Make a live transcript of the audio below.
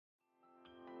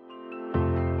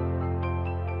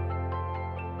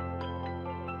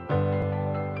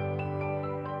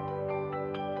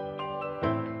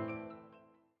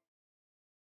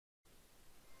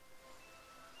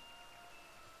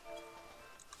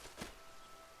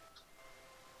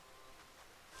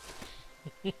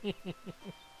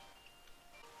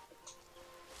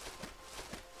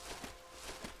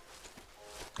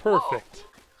Perfect.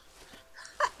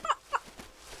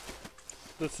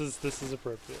 This is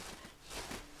appropriate.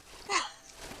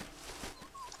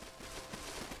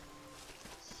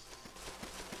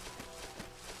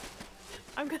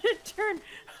 I'm gonna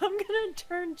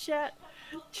turn chat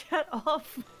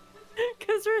off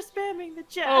because we're spamming the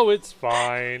chat. Oh, it's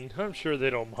fine. I'm sure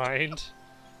they don't mind.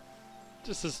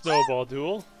 Just a snowball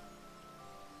duel.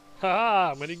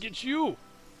 Ha! I'm gonna get you.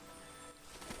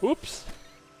 Oops.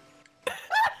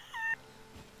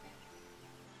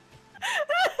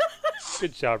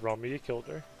 Good job, Romy. You killed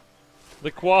her.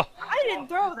 I didn't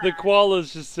throw that. The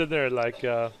koala's just sitting there like,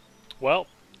 well,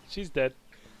 she's dead.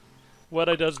 What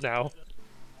I does now?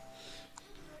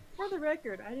 For the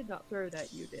record, I did not throw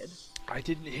that. You did. I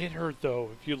didn't hit her though.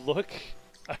 If you look,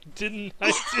 I didn't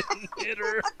hit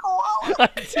her. The koala. I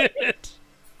didn't.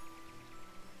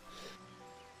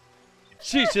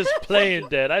 She's just playing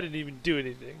dead. I didn't even do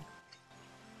anything.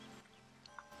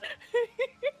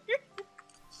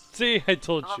 See, I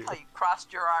told I love you. how you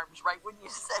crossed your arms right when you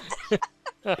said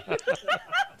that.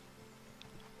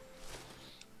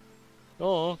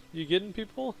 Oh, you getting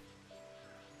people?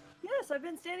 Yes, I've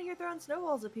been standing here throwing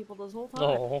snowballs at people this whole time.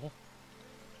 Oh,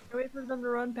 I wait for them to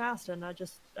run past, and I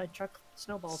chuck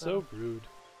snowballs. so rude.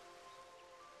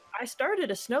 I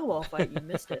started a snowball fight. You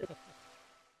missed it.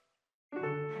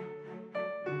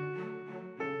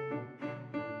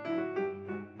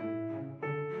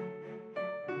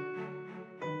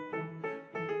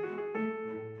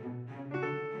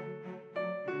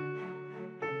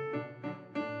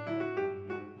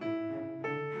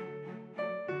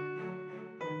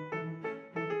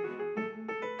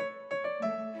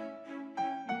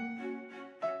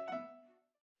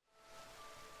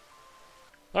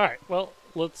 Alright, well,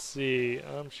 let's see.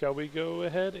 Shall we go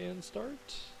ahead and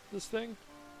start this thing?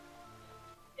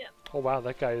 Yeah. Oh wow,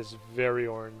 that guy is very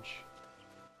orange.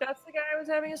 That's the guy I was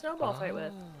having a snowball fight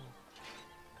with.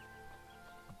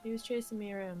 He was chasing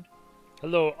me around.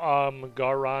 Hello,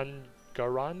 Garanji?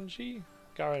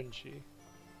 Garanji.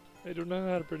 I don't know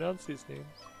how to pronounce these names.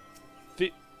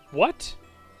 What?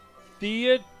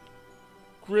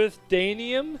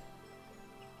 Theogrithanium?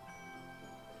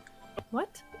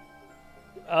 What?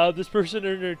 This person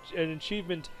earned an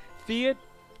achievement,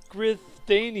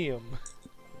 Theogrithanium.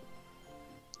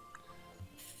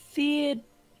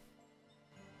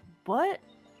 What?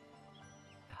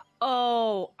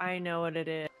 Oh, I know what it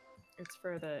is. It's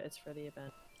for the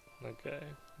event. Okay,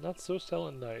 not so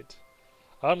silent night.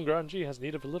 Granji has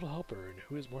need of a little helper, and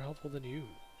who is more helpful than you?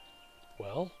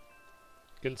 Well,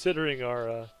 considering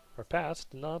our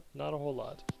past, not a whole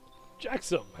lot.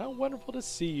 Jackson, how wonderful to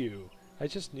see you! I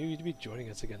just knew you'd be joining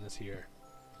us again this year.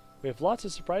 We have lots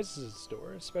of surprises in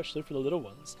store, especially for the little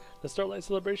ones. The Starlight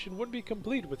Celebration wouldn't be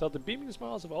complete without the beaming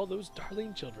smiles of all those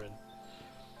darling children.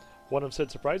 One of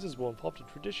said surprises will involve a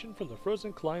tradition from the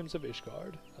frozen climes of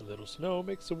Ishgard. A little snow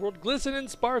makes the world glisten and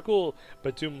sparkle,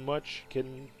 but too much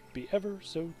can be ever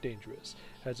so dangerous,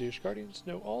 as the Ishgardians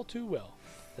know all too well.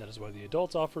 That is why the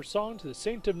adults offer song to the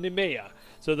Saint of Nemea,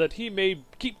 so that he may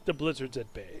keep the blizzards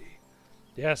at bay.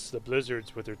 Yes, the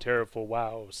blizzards with their terrible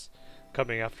wows,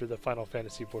 coming after the Final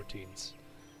Fantasy XIVs.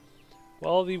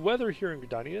 While the weather here in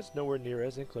Gridania is nowhere near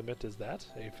as inclement as that,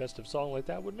 a festive song like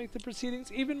that would make the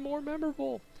proceedings even more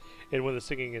memorable. And when the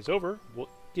singing is over, we'll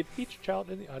give each child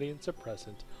in the audience a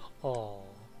present. Aww.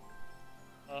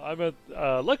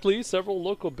 Luckily, several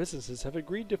local businesses have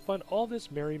agreed to fund all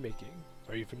this merrymaking.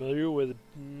 Are you familiar with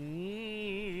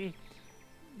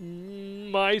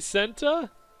Mycenta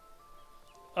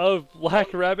of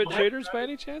Black Rabbit Traders by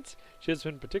any chance? She has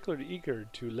been particularly eager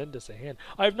to lend us a hand.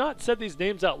 I have not said these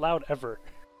names out loud ever.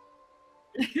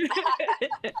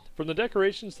 From the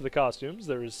decorations to the costumes,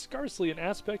 there is scarcely an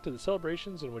aspect of the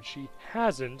celebrations in which she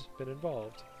hasn't been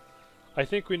involved. I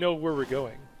think we know where we're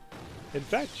going. In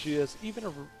fact, she has even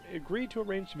agreed to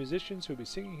arrange musicians who will be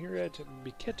singing here at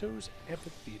Miketo's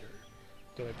amphitheater.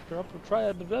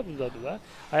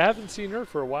 I haven't seen her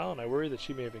for a while, and I worry that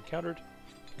she may have encountered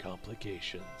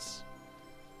complications.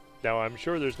 Now, I'm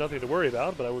sure there's nothing to worry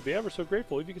about, but I would be ever so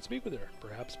grateful if you could speak with her.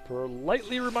 Perhaps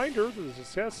politely remind her that the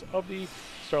success of the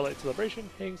Starlight Celebration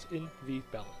hangs in the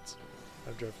balance.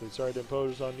 I'm dreadfully sorry to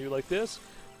impose on you like this,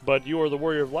 but you are the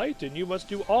Warrior of Light, and you must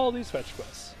do all these fetch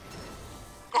quests.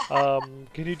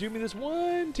 Can you do me this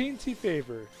one teensy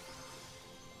favor?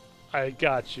 I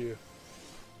got you.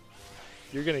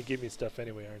 You're gonna give me stuff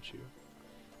anyway, aren't you?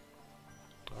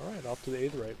 Alright, off to the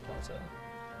Aetherite Plaza.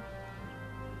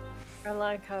 I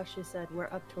like how she said, we're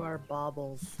up to our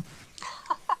baubles.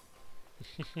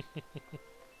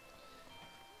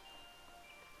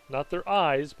 Not their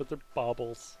eyes, but their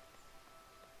baubles.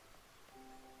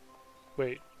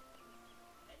 Wait.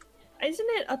 Isn't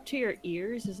it up to your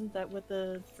ears? Isn't that what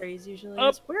the phrase usually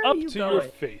Up, is? Where are up you to going? your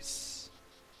face.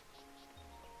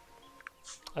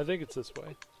 I think it's this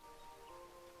way.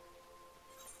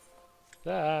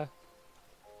 Ah.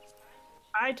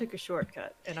 I took a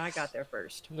shortcut, and I got there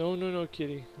first. No, no, no,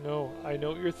 kitty. No, I know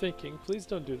what you're thinking. Please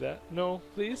don't do that. No,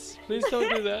 please. Please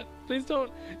don't do that. Please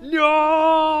don't.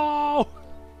 No!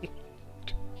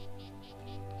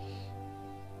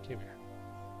 Come here.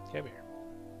 Come here.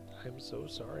 I'm so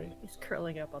sorry. He's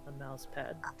curling up on the mouse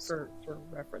pad for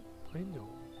reference. I know.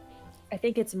 I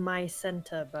think it's my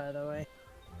Senta, by the way.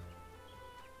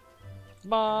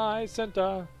 My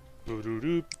Santa.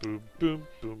 Boo-doo-doo, boom, boom,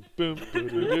 boom, boom,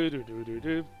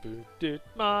 boo-doo-doo-doo-doo-doo, boo-doo.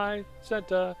 My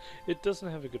Santa. It doesn't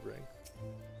have a good ring.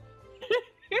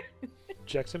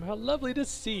 Jackson, how lovely to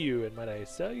see you. And might I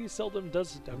say, he seldom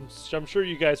does. I'm sure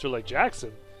you guys are like,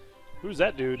 Jackson, who's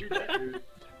that dude?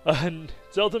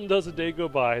 Seldom does a day go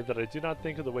by that I do not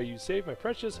think of the way you saved my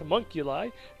precious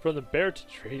homunculi from the Bear to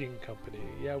Trading Company.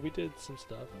 Yeah, we did some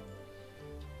stuff.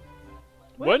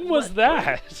 When was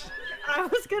that? I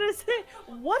was gonna say,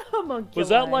 what homunculi?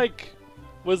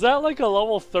 Was that like a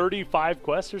level 35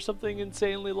 quest or something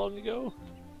insanely long ago?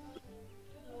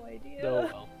 No idea. No,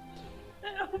 well.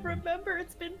 I don't remember.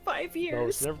 It's been 5 No, years.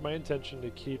 it's never my intention to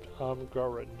keep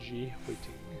Garanji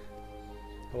waiting.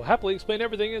 I will happily explain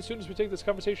everything as soon as we take this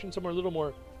conversation somewhere a little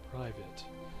more private.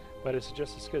 Might I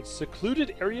suggest a good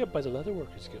secluded area by the Leather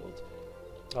Workers Guild?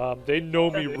 They know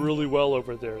me really well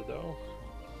over there, though.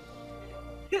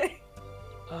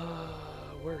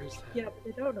 Where is that? Yeah, but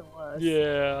they don't know us.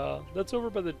 Yeah, that's over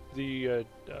by the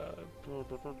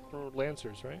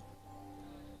Lancers, right?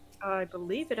 I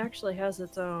believe it actually has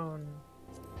its own.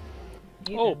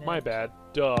 Oh, unit. my bad.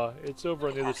 Duh. It's over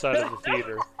on the other side of the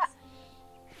theater.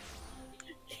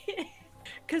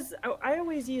 Because I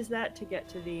always use that to get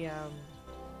to the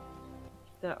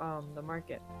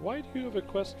market. Why do you have a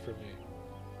quest for me?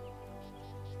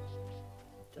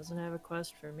 Doesn't have a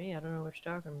quest for me. I don't know what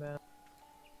you're talking about.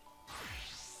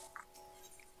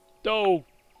 Oh,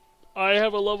 I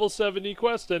have a level 70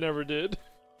 quest I never did.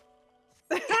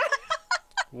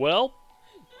 Well,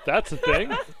 that's a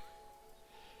thing.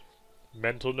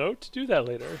 Mental note, do that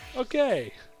later.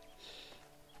 Okay.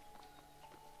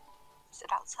 Is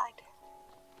it outside?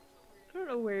 I don't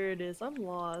know where it is. I'm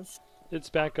lost. It's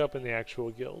back up in the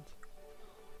actual guild.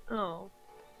 Oh.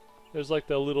 There's like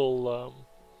the little,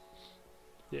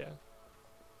 yeah.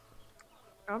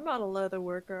 I'm not a leather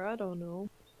worker. I don't know.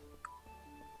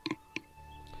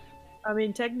 I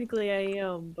mean, technically I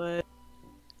am, but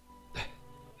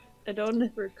I don't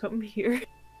ever come here.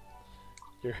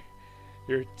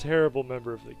 You're a terrible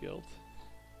member of the guild.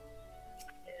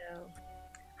 Yeah.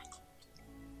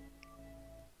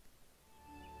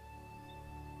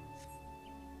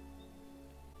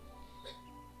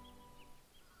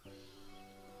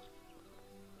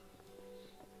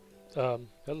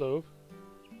 Hello.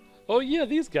 Oh yeah,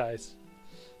 these guys.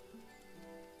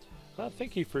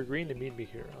 Thank you for agreeing to meet me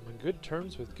here. I'm on good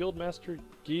terms with Guildmaster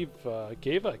Gava.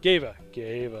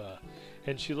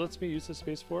 And she lets me use the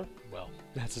space for? Well,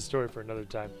 that's a story for another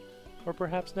time. Or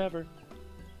perhaps never.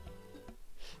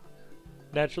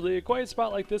 Naturally, a quiet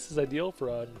spot like this is ideal for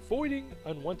avoiding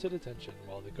unwanted attention,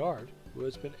 while the guard, who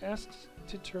has been asked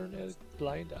to turn a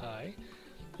blind eye,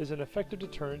 is an effective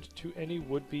deterrent to any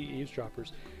would-be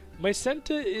eavesdroppers. My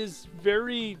Senta is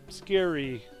very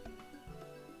scary.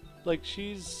 Like,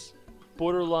 she's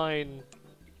borderline...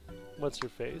 What's her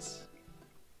face?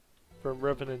 From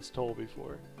Revenant's Toll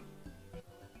before.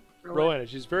 Rowena.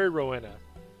 She's very Rowena.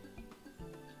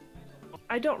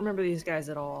 I don't remember these guys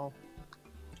at all.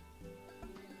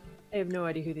 I have no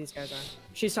idea who these guys are.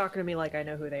 She's talking to me like I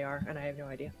know who they are, and I have no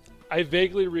idea. I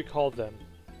vaguely recall them,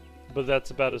 but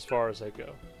that's about as far as I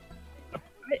go.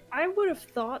 I would have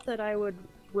thought that I would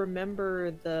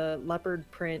remember the leopard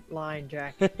print line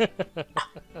jacket.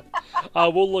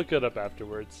 We'll look it up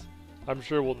afterwards. I'm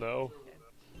sure we'll know.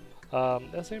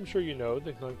 As I'm sure you know,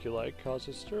 the homunculi cause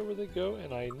a stir where they go,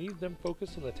 and I need them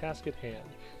focused on the task at hand.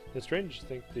 It's strange to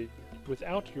think that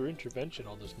without your intervention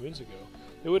all those moons ago,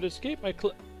 they would escape my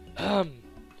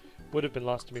would have been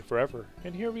lost to me forever.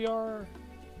 And here we are,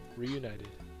 reunited.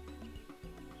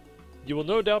 You will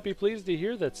no doubt be pleased to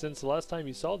hear that since the last time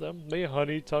you saw them, my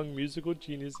honey-tongued musical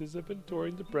geniuses have been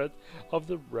touring the breadth of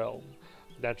the realm.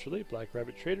 Naturally, Black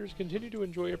Rabbit traders continue to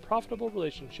enjoy a profitable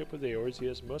relationship with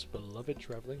Eorzea's most beloved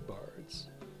traveling bards.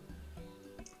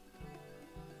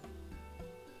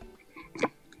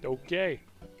 Okay.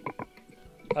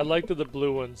 I like that the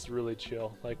blue one's really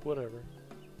chill. Like, whatever.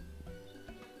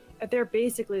 They're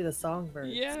basically the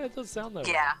songbirds. Yeah, it does sound that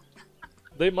way. Yeah.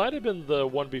 They might have been the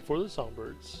one before the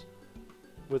songbirds.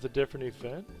 With a different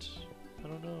event? I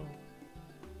don't know.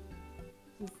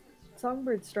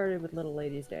 Songbirds started with Little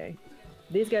Ladies Day.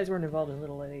 These guys weren't involved in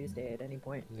Little Ladies Day at any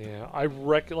point. Yeah, I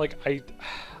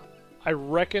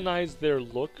recognize their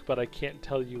look, but I can't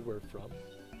tell you where from.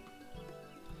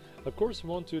 Of course, we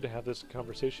want to have this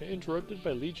conversation interrupted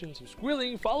by legions of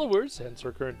squealing followers, hence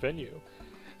our current venue.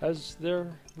 As for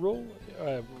their role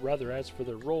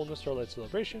in the Starlight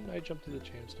Celebration, I jumped to the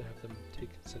chance to have them take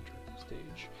center of the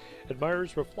stage.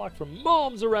 Admirers were flocked from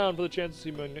moms around for the chance to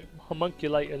see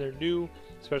homunculi in their new,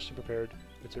 specially prepared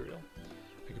material.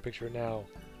 I can picture it now.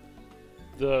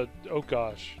 The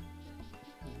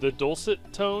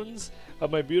dulcet tones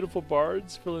of my beautiful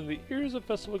bards filling the ears of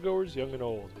festival goers young and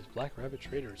old, with black rabbit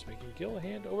traders making gill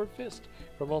hand over fist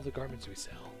from all the garments we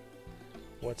sell.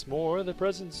 What's more,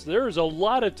 there's a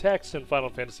lot of text in Final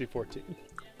Fantasy XIV.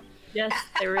 Yes,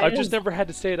 there is. I've just never had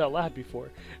to say it out loud before.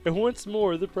 And once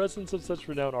more, the presence of such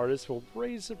renowned artists will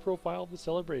raise the profile of the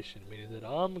celebration, meaning that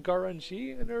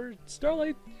Garanji and her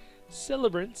Starlight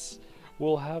celebrants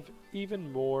will have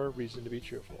even more reason to be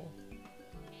cheerful.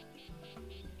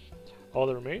 All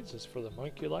that remains is for the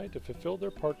homunculi to fulfill their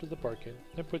part of the bargain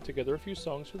and put together a few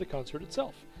songs for the concert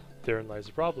itself. Therein lies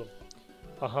the problem.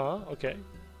 Okay.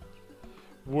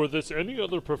 Were this any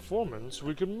other performance,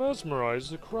 we could mesmerize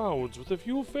the crowds with a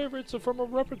few favorites from a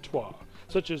repertoire,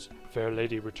 such as Fair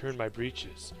Lady, Return My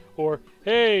Breeches, or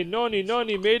Hey, Nonny,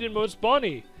 Nonny, Maiden Most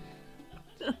Bonny.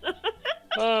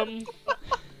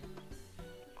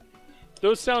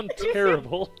 Those sound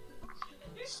terrible.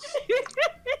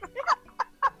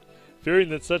 Fearing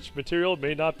that such material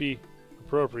may not be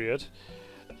appropriate,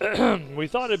 we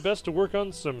thought it best to work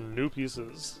on some new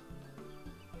pieces.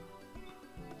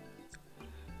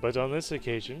 But on this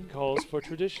occasion calls for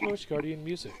traditional Ishgardian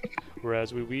music,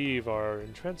 whereas we weave our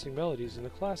entrancing melodies in the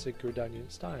classic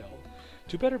Gerdanian style.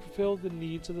 To better fulfill the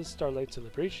needs of the Starlight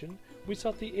Celebration, we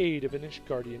sought the aid of an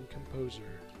Ishgardian composer.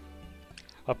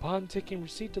 Upon taking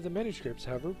receipt of the manuscripts,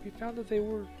 however, we found that they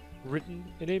were written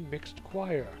in a mixed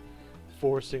choir.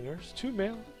 4 singers, 2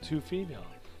 male, 2 female.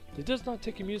 It does not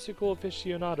take a musical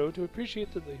aficionado to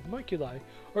appreciate that the homunculi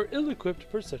are ill-equipped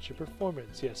for such a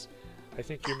performance. Yes, I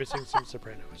think you're missing some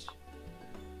sopranos.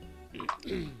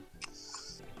 To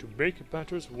make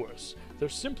matters worse, there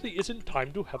simply isn't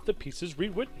time to have the pieces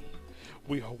rewritten.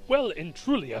 We are well and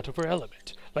truly out of our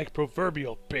element, like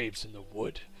proverbial babes in the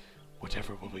wood.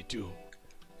 Whatever will we do?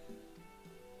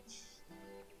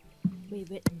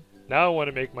 Rewritten. Now I want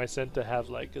to make my Senta have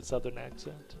like a southern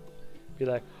accent. Be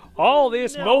like, all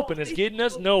this moping is getting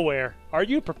us nowhere. Are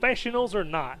you professionals or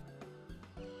not?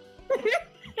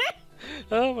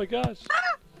 Oh my gosh.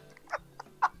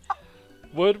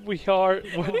 What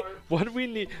we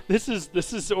need. This is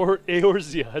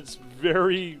Eorzea. It's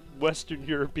very Western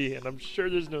European. I'm sure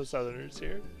there's no Southerners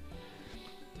here.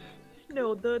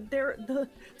 No, the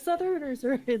Southerners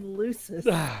are in Lucis.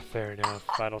 Fair enough.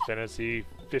 Final Fantasy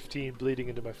 15 bleeding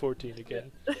into my 14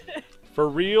 again. For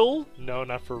real? No,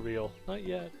 not for real. Not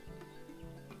yet.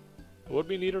 What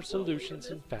we need are solutions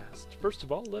and fast. First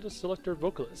of all, let us select our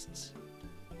vocalists.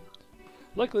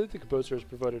 Luckily, the composer has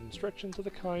provided instructions of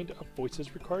the kind of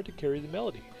voices required to carry the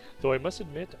melody, though I must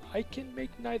admit, I can make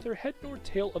neither head nor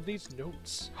tail of these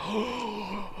notes.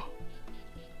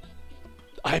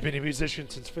 I've been a musician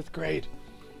since 5th grade.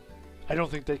 I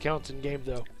don't think that counts in game,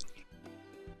 though.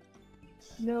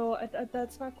 No,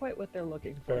 that's not quite what they're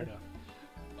looking for. Fair enough.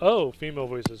 Oh, female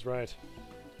voices, right.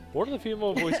 One of the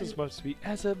female voices must be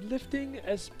as uplifting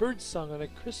as birdsong on a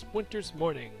crisp winter's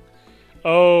morning.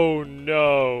 Oh,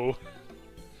 no.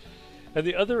 And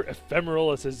the other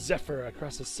ephemeral as a zephyr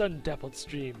across a sun-dappled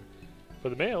stream. For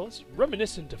the males,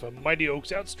 reminiscent of a mighty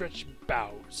oak's outstretched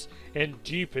boughs, and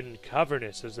deep and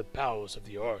cavernous as the bowels of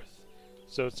the earth.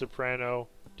 So soprano,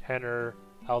 tenor,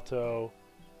 alto,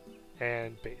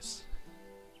 and bass.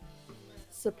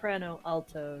 Soprano,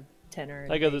 alto, tenor.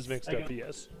 I got this mixed up, but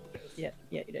yes. Yeah,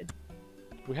 you did.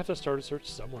 We have to start a search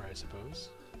somewhere, I suppose.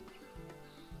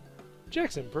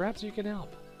 Jackson, perhaps you can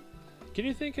help. Can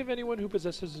you think of anyone who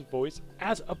possesses a voice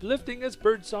as uplifting as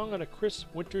birdsong on a crisp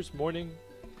winter's morning?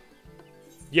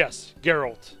 Yes,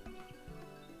 Geralt.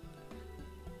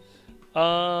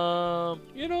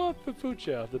 You know,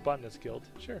 Papucha of the Botanist Guild.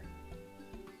 Sure.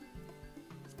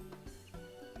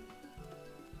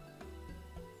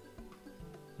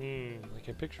 I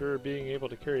can picture her being able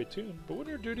to carry a tune, but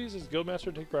wouldn't her duties as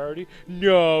Guildmaster take priority?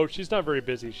 No, she's not very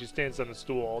busy. She stands on a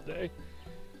stool all day.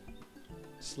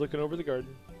 Just looking over the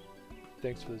garden.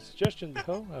 Thanks for the suggestion,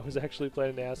 though. I was actually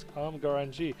planning to ask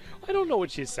Garanji. I don't know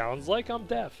what she sounds like. I'm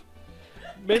deaf.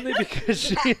 Mainly because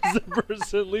she is the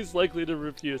person least likely to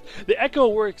refuse. The echo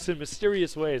works in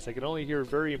mysterious ways. I can only hear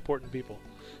very important people.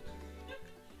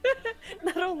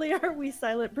 Not only are we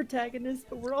silent protagonists,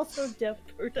 but we're also deaf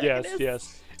Yes, protagonists.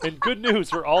 yes. And good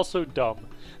news, we're also dumb.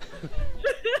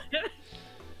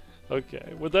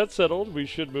 Okay, with that settled, we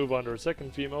should move on to our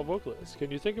second female vocalist. Can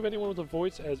you think of anyone with a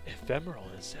voice as ephemeral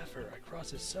as zephyr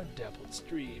across a sun-dappled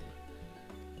stream?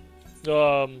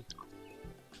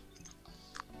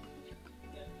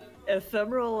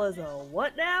 Ephemeral as a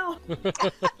what now?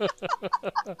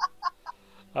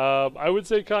 I would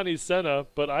say Connie Senna,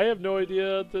 but I have no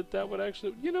idea that would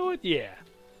actually... You know what? Yeah.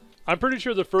 I'm pretty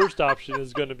sure the first option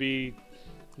is going to be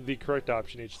the correct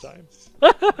option each time.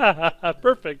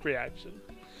 Perfect reaction.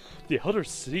 The Elder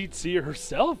Seer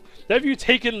herself? Have you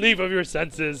taken leave of your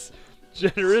senses?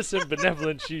 Generous and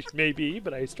benevolent she may be,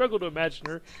 but I struggle to imagine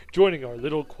her joining our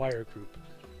little choir group.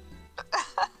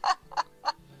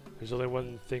 There's only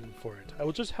one thing for it. I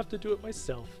will just have to do it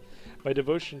myself. My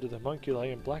devotion to the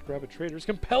homunculi and black rabbit traders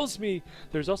compels me.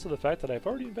 There's also the fact that I've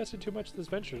already invested too much in this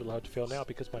venture to allow it to fail now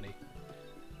because money.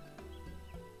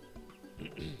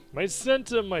 My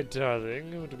Senta, my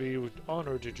darling, would be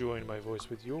honored to join my voice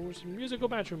with yours in musical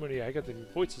matrimony. I got the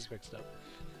voices mixed up.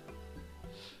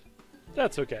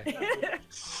 That's okay.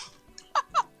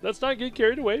 Let's not get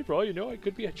carried away. For all you know, I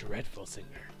could be a dreadful singer.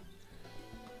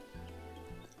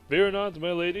 Fear not,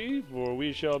 my lady, for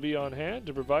we shall be on hand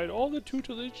to provide all the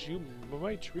tutelage you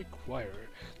might require.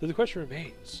 The question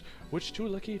remains, which two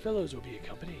lucky fellows will be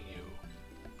accompanying you?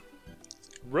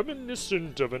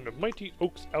 Reminiscent of a mighty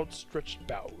oak's outstretched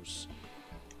boughs.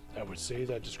 I would say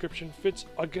that description fits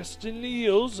Augustine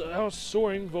Neal's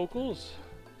soaring vocals.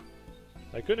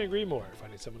 I couldn't agree more.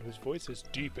 Finding someone whose voice is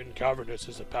deep and cavernous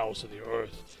as the bowels of the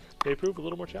earth may prove a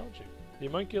little more challenging. The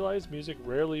homunculi's music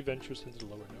rarely ventures into the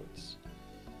lower notes.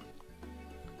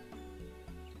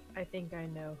 I think I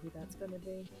know who that's going to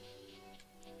be.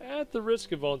 At the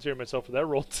risk of volunteering myself for that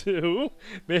role too,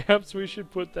 perhaps we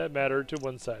should put that matter to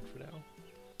one side for now.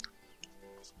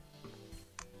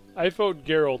 I vote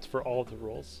Geralt for all the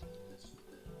roles.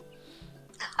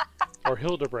 Or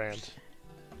Hildebrand.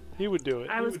 He would do it.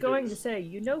 I was going to say,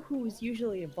 you know who's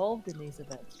usually involved in these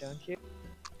events, don't you?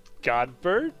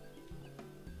 Godbert?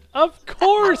 Of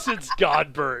course it's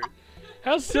Godbert!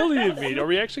 How silly of me. Are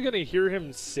we actually going to hear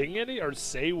him sing any or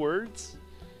say words?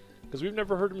 Because we've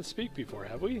never heard him speak before,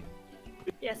 have we?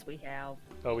 Yes, we have.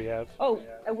 Oh, we have? Oh,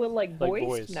 well, like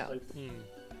voiced? voiced. No.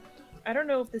 I don't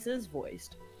know if this is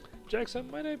voiced. Jackson,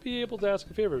 might I be able to ask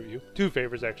a favor of you? 2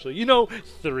 favors, actually. You know,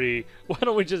 3. Why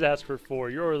don't we just ask for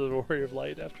 4? You're the Warrior of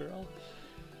Light, after all.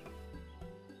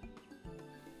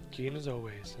 Keen as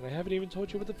always, and I haven't even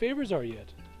told you what the favors are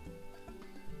yet.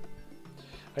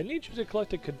 I need you to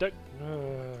collect a conductor's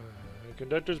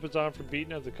baton from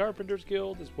Beaton of the Carpenters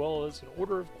Guild, as well as an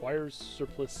order of choir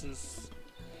surplices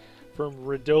from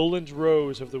Redolent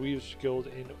Rose of the Weavers Guild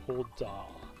in Old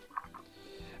Dahl.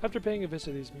 After paying a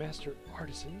visit to these master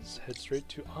artisans, head straight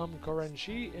to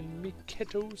Amkaranji and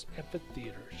Miketo's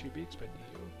amphitheater. She'll be expecting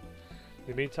you. In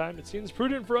the meantime, it seems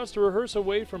prudent for us to rehearse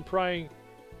away from prying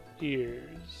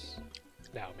ears.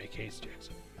 Now, make haste,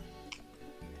 Jackson.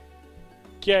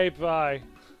 Okay, bye.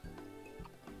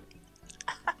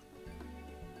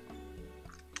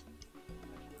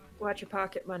 Watch your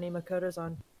pocket money, Makoto's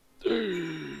on.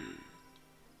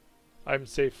 I'm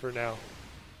safe for now.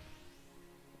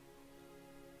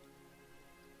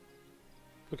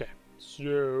 Okay,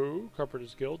 so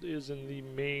Carpenter's Guild is in the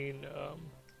main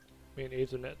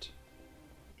Aetherite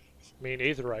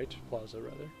Plaza,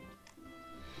 rather.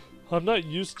 I'm not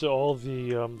used to all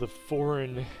the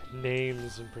foreign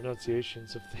names and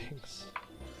pronunciations of things.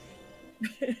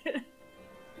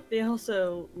 They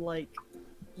also, like,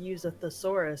 use a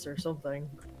thesaurus or something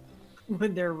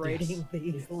when they're writing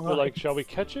these lines. They're like, shall we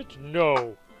catch it?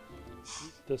 No.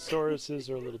 Thesauruses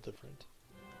are a little different.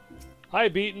 Hi,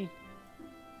 Beaton.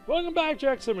 Welcome back,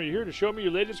 Jackson. Are you here to show me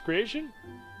your latest creation?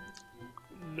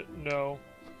 No.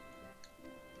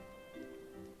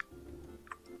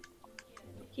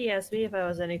 He asked me if I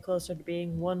was any closer to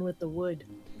being one with the wood.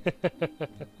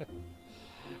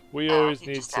 We always he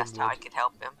need just some asked how I wood. could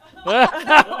help him.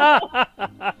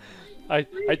 I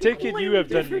take it you have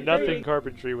done Different nothing thing.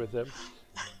 carpentry with him.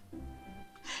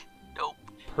 Nope.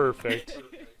 Perfect.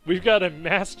 We've got a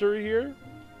master here,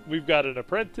 we've got an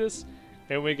apprentice,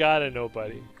 and we got a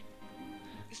nobody.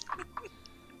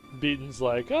 Beaton's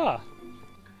like,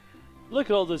 look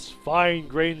at all this fine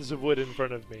grains of wood in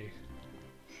front of me.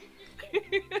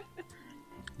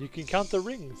 You can count the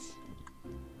rings.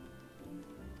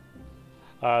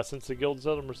 Since the guild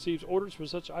seldom receives orders for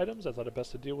such items, I thought it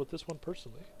best to deal with this one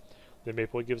personally. The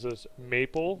maple gives us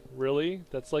maple, really?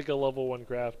 That's like a level 1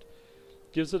 craft.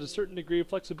 Gives it a certain degree of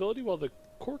flexibility, while the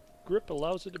cork grip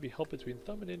allows it to be held between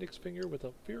thumb and index finger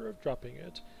without fear of dropping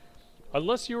it.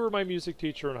 Unless you were my music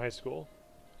teacher in high school,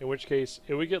 in which case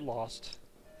it would get lost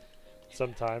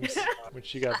sometimes when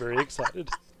she got very excited.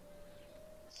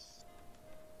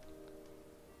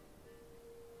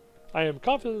 I am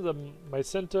confident that my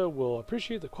Senta will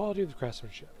appreciate the quality of the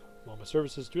craftsmanship. While my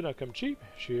services do not come cheap,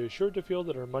 she is sure to feel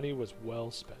that her money was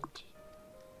well spent.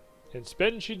 And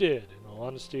spend she did. In all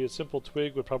honesty, a simple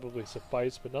twig would probably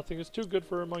suffice, but nothing is too good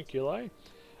for a homunculi. I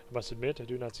must admit, I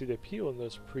do not see the appeal in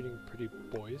those pretty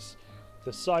boys.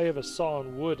 The sigh of a saw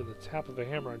on wood and the tap of a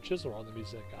hammer and chisel are all the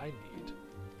music I need.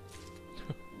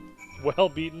 Well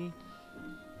beaten.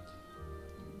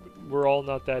 We're all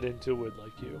not that into wood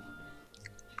like you.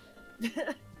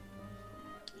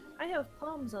 I have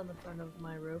palms on the front of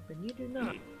my rope, and you do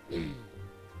not.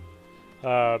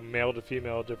 Male to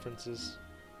female differences.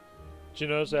 Did you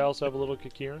notice I also have a little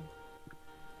Kakiran?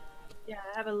 Yeah,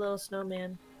 I have a little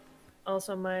snowman.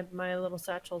 Also, my little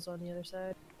satchel's on the other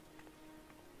side.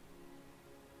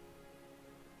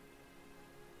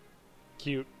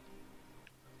 Cute.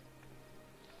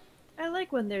 I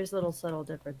like when there's little subtle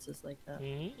differences like that.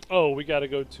 Oh, we gotta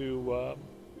go to,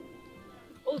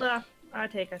 Hold up, I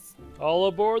take us. all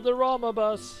aboard the Rama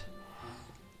bus!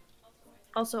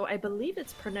 Also, I believe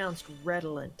it's pronounced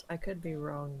redolent. I could be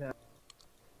wrong, though.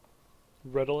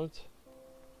 Redolent?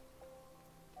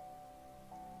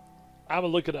 I'm gonna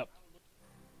look it up.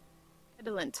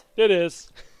 Redolent. It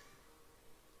is.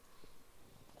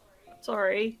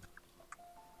 Sorry.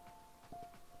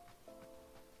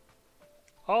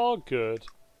 All good.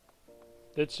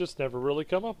 It's just never really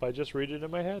come up. I just read it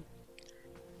in my head.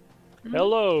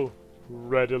 Hello,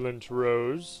 redolent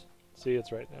rose. See,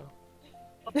 it's right now.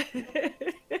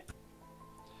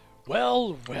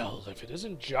 Well, well, if it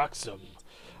isn't Joxum,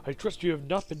 I trust you have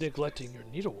not been neglecting your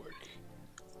needlework.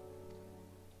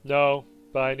 No,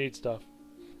 but I need stuff.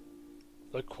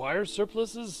 The choir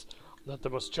surplices? Not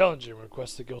the most challenging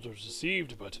request the guild has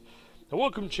received, but a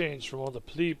welcome change from all the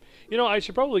plebe. You know, I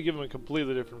should probably give him a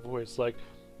completely different voice, like,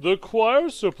 the choir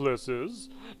surplices?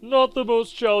 Not the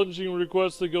most challenging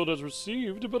request the guild has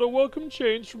received, but a welcome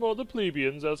change from all the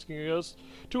plebeians asking us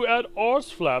to add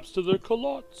arse flaps to their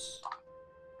culottes.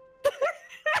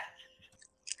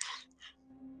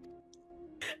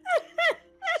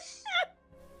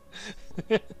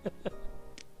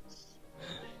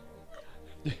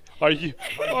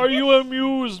 Are you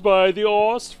amused by the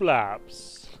arse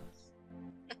flaps?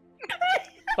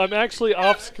 I'm actually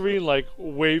off screen, like,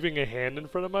 waving a hand in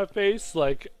front of my face,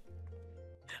 like...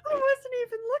 I wasn't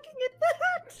even looking at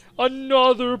that!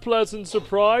 Another pleasant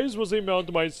surprise was the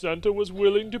amount my Santa was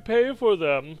willing to pay for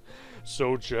them.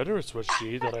 So generous was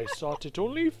she that I thought it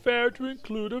only fair to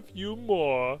include a few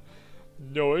more.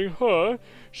 Knowing her,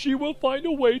 she will find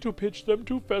a way to pitch them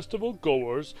to festival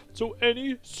goers, so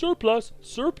any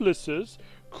surpluses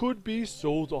could be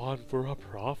sold on for a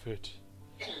profit.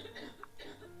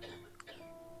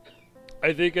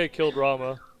 I think I killed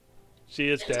Rama. She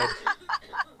is dead.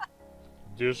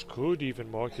 This could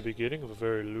even mark the beginning of a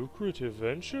very lucrative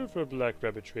venture for black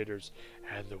rabbit traders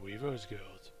and the Weavers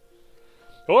Guild.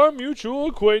 Our mutual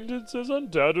acquaintance is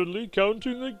undoubtedly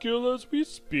counting the guild as we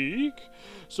speak,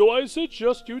 so I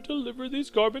suggest you deliver these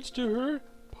garments to her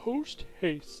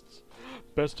post-haste.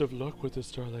 Best of luck with the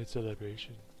Starlight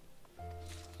Celebration.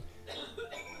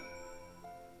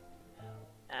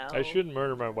 Ow. I shouldn't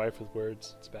murder my wife with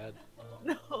words. It's bad.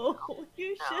 No,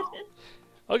 you shouldn't.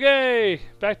 Okay,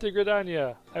 back to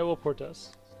Gridania. I will port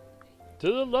us to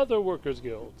the Leather Workers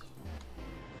Guild.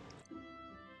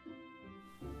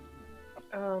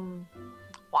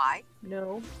 Why?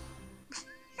 No.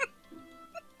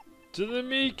 To the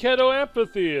Miketo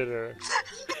Amphitheater.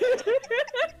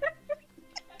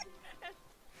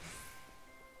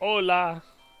 Hola.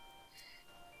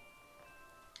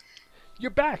 You're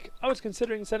back. I was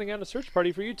considering sending out a search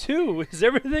party for you too. Is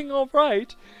everything all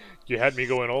right? You had me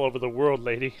going all over the world,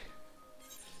 lady.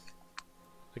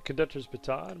 The conductor's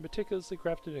baton, meticulously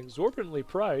crafted and exorbitantly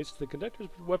priced, the conductor's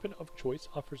weapon of choice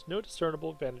offers no discernible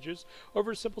advantages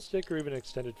over a simple stick or even an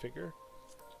extended finger.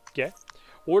 Okay.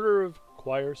 Order of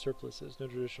choir surplices. No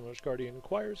traditional Rush Guardian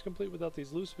choir is complete without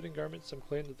these loose-fitting garments. Some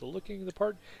claim that the looking the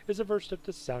part is the first step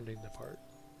to sounding the part.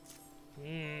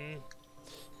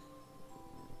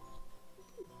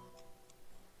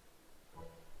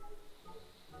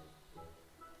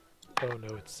 Oh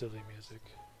no, it's silly music.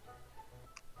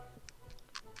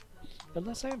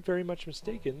 Unless I am very much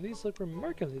mistaken, these look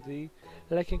remarkably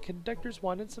like a conductor's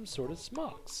wand and some sort of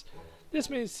smocks. This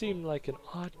may seem like an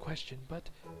odd question, but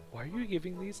why are you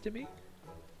giving these to me?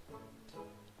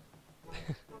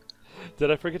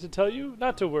 Did I forget to tell you?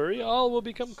 Not to worry, all will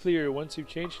become clear once you've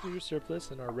changed into your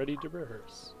surplice and are ready to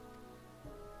rehearse.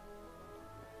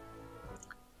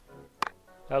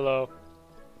 Hello.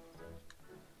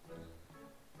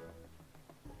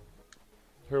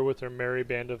 Her with her merry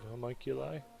band of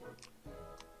homunculi.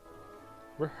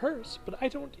 Rehearse? But I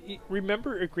don't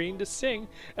remember agreeing to sing,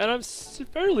 and I'm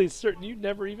fairly certain you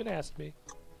never even asked me.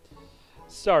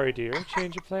 Sorry, dear.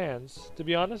 Change of plans. To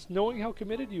be honest, knowing how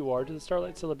committed you are to the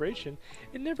Starlight Celebration,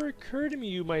 it never occurred to me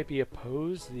you might be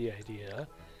opposed to the idea.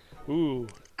 Ooh.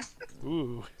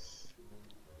 Ooh.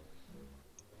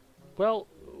 Well,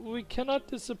 we cannot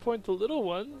disappoint the little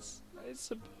ones. I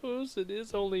suppose it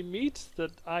is only meet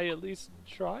that I at least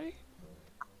try?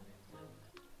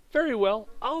 Very well,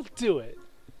 I'll do it.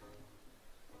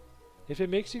 If it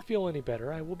makes you feel any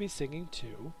better, I will be singing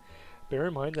too. Bear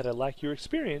in mind that I lack your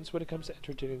experience when it comes to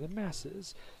entertaining the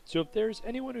masses, so if there's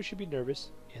anyone who should be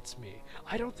nervous, it's me.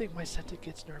 I don't think my Senta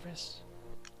gets nervous.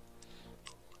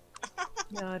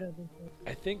 No, I don't think so.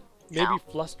 I think maybe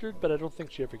flustered, but I don't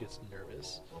think she ever gets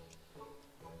nervous.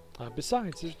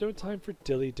 Besides, there's no time for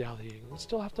dilly-dallying. We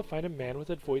still have to find a man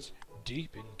with a voice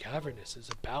deep and cavernous as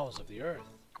the bowels of the earth.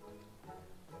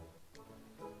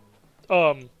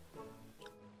 Are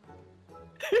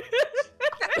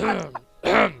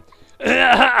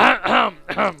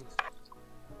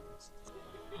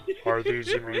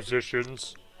these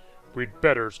musicians? We'd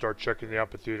better start checking the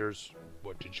amphitheaters.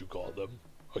 What did you call them?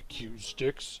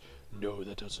 Acoustics? No,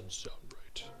 that doesn't sound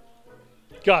right.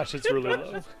 Gosh, it's really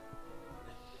low.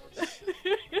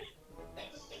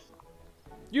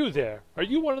 You there, are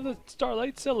you one of the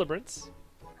Starlight Celebrants?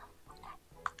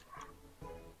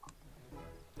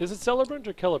 Is it Celebrant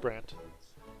or Celebrant?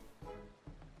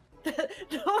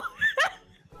 No.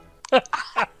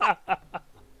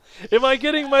 Am I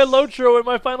getting my Lotro in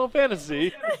my Final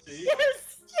Fantasy?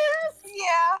 Yes.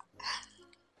 Yeah.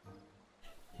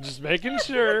 Just making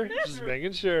sure. Just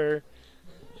making sure.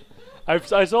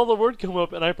 I saw the word come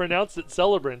up and I pronounced it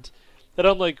Celebrant. And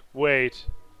I'm like, wait.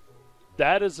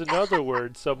 That is another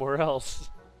word somewhere else.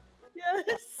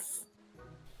 Yes.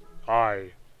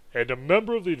 I, and a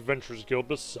member of the Adventurers Guild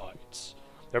besides.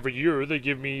 Every year they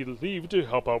give me leave to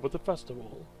help out with the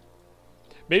festival.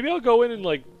 Maybe I'll go in and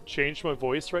like change my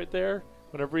voice right there.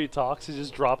 Whenever he talks, and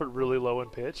just drop it really low in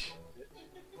pitch.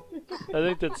 I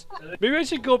think that's... Maybe I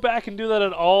should go back and do that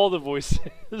on all the voices.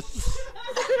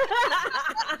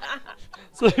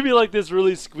 So maybe like this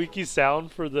really squeaky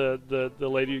sound for the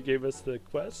lady who gave us the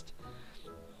quest.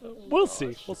 We'll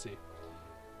see. We'll see.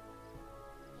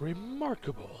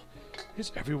 Remarkable.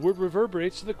 His every word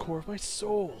reverberates to the core of my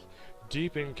soul.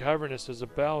 Deep and cavernous as the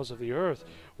bowels of the earth.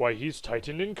 Why, he's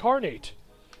Titan incarnate.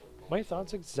 My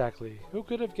thoughts exactly. Who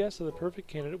could have guessed that the perfect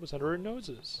candidate was under our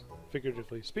noses?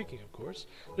 Figuratively speaking, of course.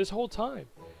 This whole time.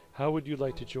 How would you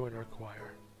like to join our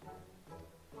choir?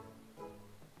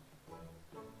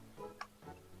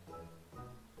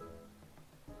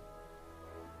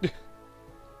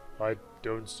 I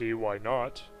don't see why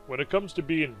not. When it comes to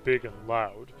being big and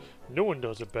loud, no one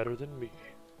does it better than me.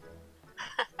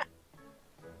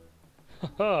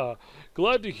 Haha,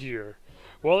 glad to hear.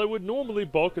 While I would normally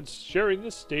balk at sharing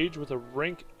this stage with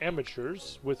rank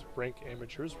amateurs,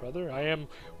 I am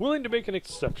willing to make an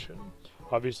exception.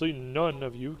 Obviously, none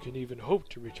of you can even hope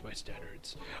to reach my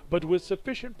standards, but with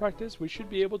sufficient practice, we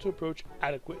should be able to approach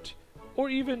adequate, or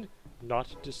even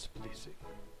not displeasing.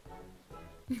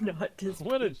 Not displeasing.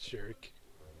 What a jerk.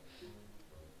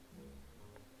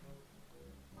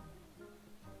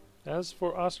 As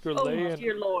for Oscar Lay and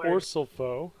dear Lord.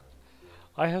 Orsilfo,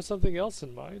 I have something else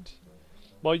in mind.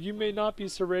 While you may not be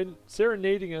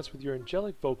serenading us with your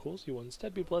angelic vocals, you will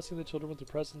instead be blessing the children with the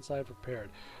presents I have prepared.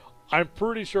 I'm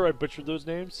pretty sure I butchered those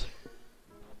names.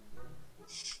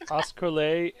 Oscar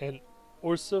Lay and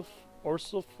Orsilfo?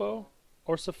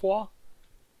 Orsilfo,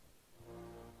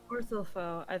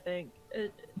 I think.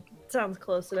 It sounds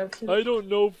close enough to I don't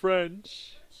know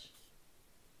French.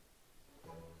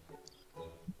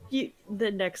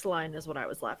 The next line is what I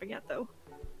was laughing at, though.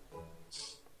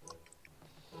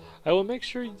 I will make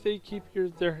sure they keep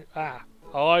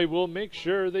I will make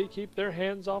sure they keep their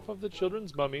hands off of the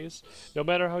children's mummies, no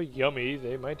matter how yummy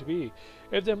they might be.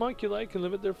 If the homunculi can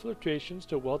limit their flirtations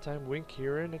to a well-timed wink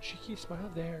here and a cheeky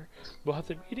smile there, we'll have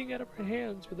them eating out of our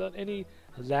hands without any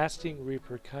lasting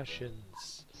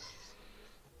repercussions.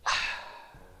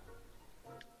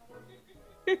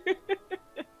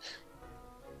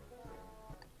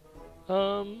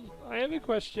 I have a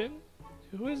question.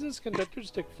 Who is this conductor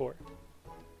stick for?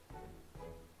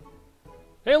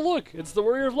 Hey, look! It's the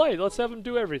Warrior of Light. Let's have him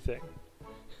do everything.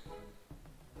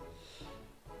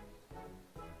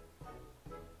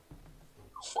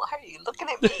 Why are you looking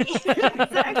at me?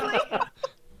 Exactly.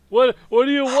 What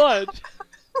do you want?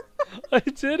 I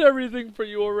did everything for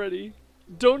you already.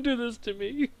 Don't do this to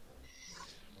me.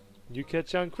 You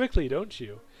catch on quickly, don't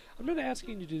you? I'm not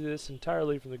asking you to do this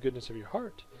entirely from the goodness of your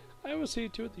heart. I will see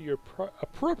to it that you're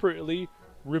appropriately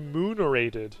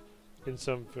remunerated in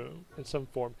some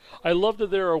form. I love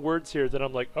that there are words here that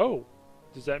I'm like, oh,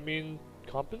 does that mean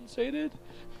compensated?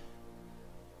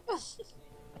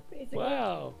 Basically.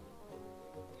 Wow.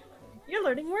 You're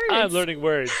learning words. I'm learning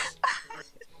words.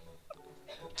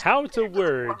 How to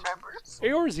word. Members.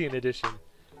 Eorzean edition.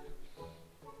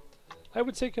 I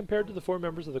would say compared to the 4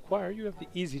 members of the choir, you have the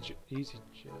easy yeah,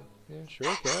 sure,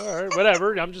 okay, alright,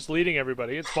 whatever. I'm just leading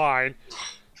everybody. It's fine.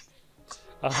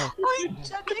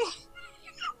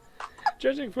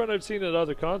 Judging from what I've seen at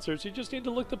other concerts, you just need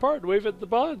to look the part and wave at the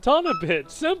baton a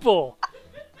bit. Simple.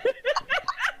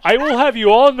 I will have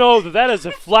you all know that that is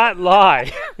a flat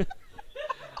lie.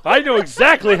 I know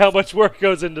exactly how much work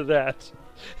goes into that.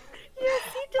 Yes,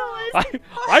 he does.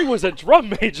 I was a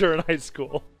drum major in high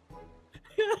school.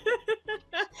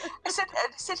 I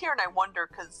sit here and I wonder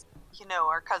because, you know,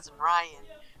 our cousin Ryan.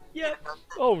 Yep. You know,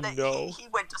 Oh, that no. He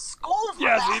went to school for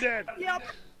Yes, that. he did. Yep.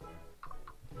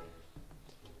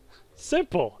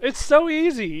 Simple. It's so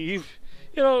easy.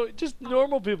 You know, just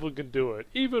normal people can do it.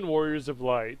 Even Warriors of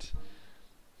Light.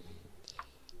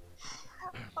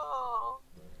 Oh.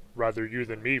 Rather you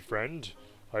than me, friend.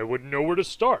 I wouldn't know where to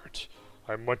start.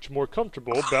 I'm much more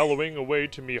comfortable bellowing away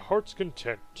to me heart's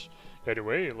content.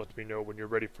 Anyway, let me know when you're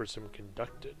ready for some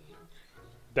conducting.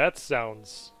 That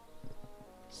sounds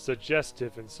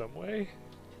suggestive in some way.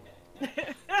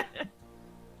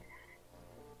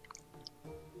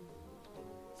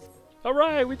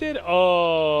 Alright, we did.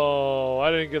 Oh,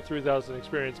 I didn't get 3,000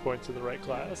 experience points in the right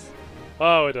class.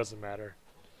 Oh, it doesn't matter.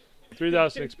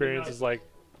 3,000 experience is like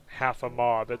half a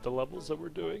mob at the levels that we're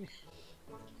doing.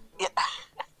 Yeah.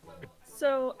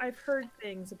 So I've heard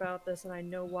things about this, and I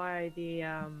know why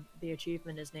the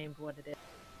achievement is named what it is.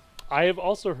 I have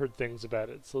also heard things about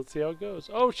it, so let's see how it goes.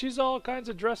 Oh, she's all kinds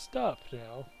of dressed up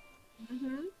now.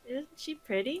 Isn't she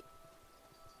pretty?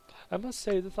 I must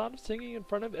say, the thought of singing in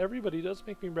front of everybody does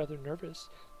make me rather nervous.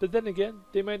 But then again,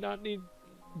 they might not be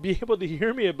able to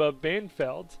hear me above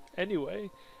Banfeld. Anyway,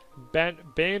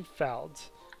 Banfeld.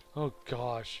 Oh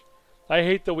gosh. I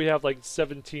hate that we have like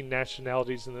 17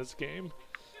 nationalities in this game.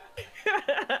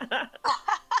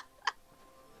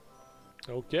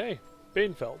 Okay,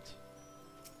 Banfeld.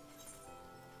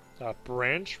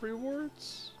 Branch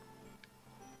rewards?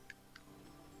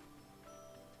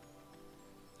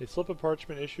 A slip of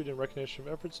parchment issued in recognition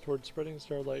of efforts towards spreading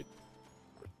Starlight.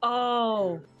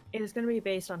 Oh, it is going to be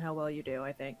based on how well you do,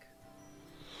 I think.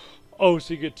 Oh,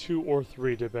 so you get 2 or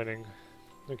 3 depending.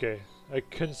 Okay. A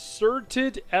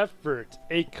concerted effort.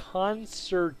 A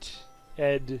concert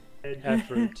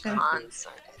effort.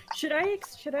 Concert. Should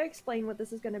I explain what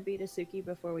this is going to be to Suki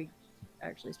before we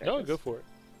actually start? No, this? go for it.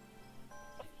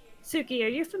 Suki, are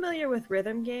you familiar with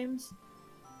rhythm games?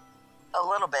 A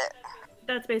little bit.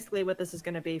 That's basically what this is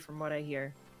going to be from what I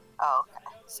hear. Oh, okay.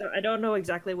 So I don't know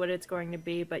exactly what it's going to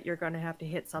be, but you're going to have to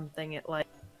hit something at like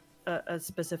a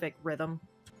specific rhythm.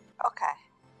 Okay.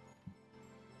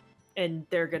 And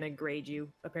they're going to grade you,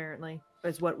 apparently.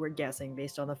 Is what we're guessing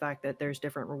based on the fact that there's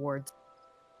different rewards.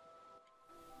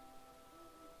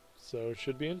 So it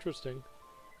should be interesting.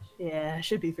 Yeah, it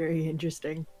should be very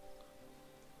interesting.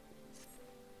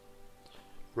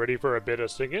 Ready for a bit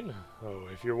of singing? Oh,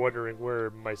 if you're wondering where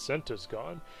my scent has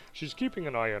gone, she's keeping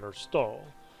an eye on her stall.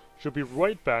 She'll be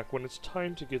right back when it's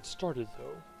time to get started,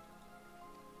 though.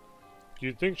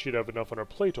 You'd think she'd have enough on her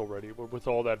plate already, but with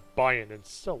all that buying and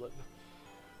selling.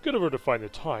 Good of her to find the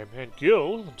time, and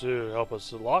Gil to help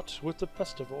us a lot with the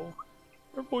festival.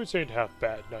 Her voice ain't half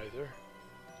bad, neither.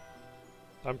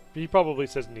 He probably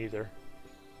says neither.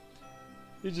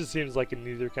 He just seems like a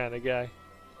neither kind of guy.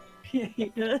 Yeah, he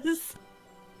does.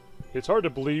 It's hard to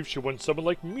believe she wants someone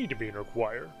like me to be in her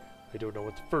choir. I don't know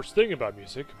what the first thing about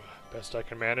music. Best I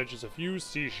can manage is a few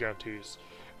sea shanties,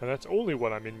 and that's only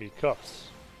when I'm in me cups.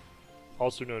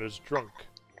 Also known as drunk.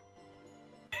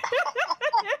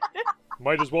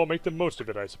 Might as well make the most of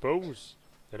it, I suppose.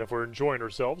 And if we're enjoying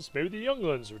ourselves, maybe the young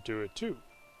ones will do it too.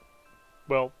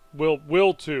 Well,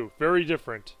 will too. Very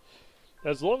different.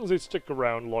 As long as they stick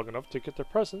around long enough to get their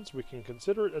presents, we can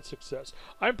consider it a success.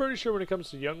 I'm pretty sure when it comes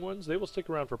to young ones, they will stick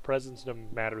around for presents no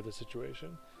matter the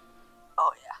situation.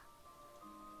 Oh, yeah.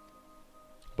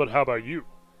 But how about you?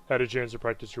 Had a chance to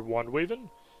practice your wand waving?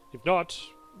 If not,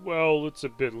 well, it's a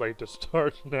bit late to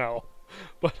start now.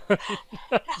 but I'm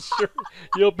not sure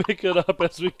you'll pick it up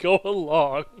as we go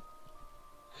along.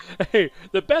 Hey,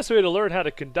 the best way to learn how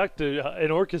to conduct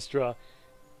an orchestra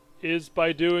is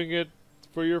by doing it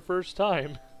for your first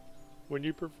time when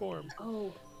you perform.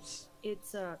 Oh,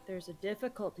 it's there's a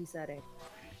difficulty setting.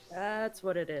 That's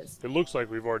what it is. It looks like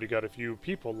we've already got a few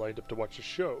people lined up to watch the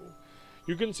show.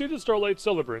 You can see the Starlight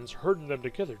Celebrants herding them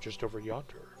together just over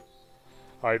yonder.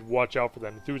 I'd watch out for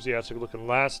that enthusiastic-looking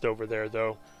lass over there,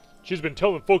 though. She's been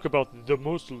telling folk about the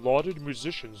most lauded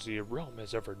musicians the realm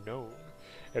has ever known,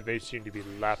 and they seem to be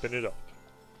lapping it up.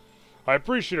 I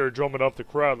appreciate her drumming up the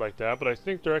crowd like that, but I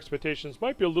think their expectations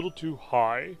might be a little too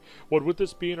high. What with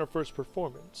this being our first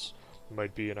performance, it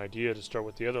might be an idea to start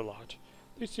with the other lot.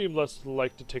 They seem less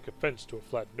like to take offense to a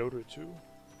flat note or two.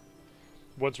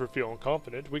 Once we're feeling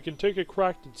confident, we can take a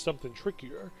crack at something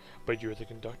trickier, but you're the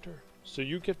conductor, so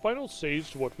you get final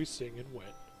says to what we sing and when.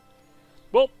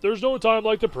 Well, there's no time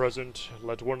like the present.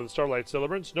 Let one of the Starlight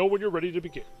Celebrants know when you're ready to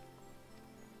begin.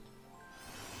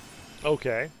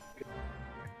 Okay.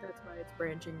 That's why it's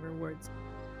branching rewards.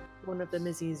 One of them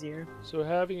is easier. So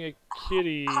having a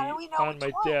kitty How do we know on which my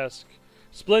one? desk.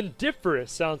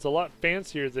 Splendiferous sounds a lot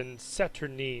fancier than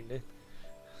Saturnine.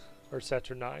 Or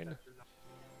Saturnine.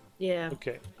 Yeah.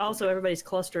 Okay. Also, everybody's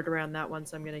clustered around that one,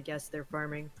 so I'm gonna guess they're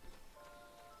farming.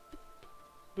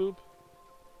 Boop.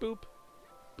 Boop.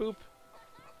 Boop.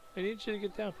 I need you to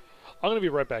get down. I'm going to be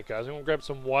right back, guys. I'm going to grab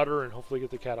some water and hopefully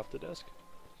get the cat off the desk.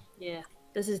 Yeah.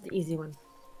 This is the easy one.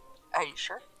 Are you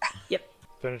sure? Yep.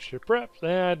 Finish your prep.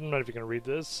 I'm not even going to read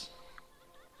this.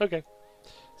 Okay.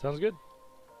 Sounds good.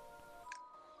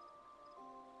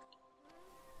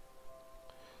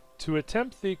 To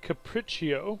attempt the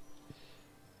Capriccio.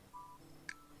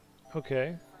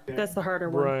 Okay. That's the harder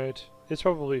one. Right. It's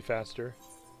probably faster.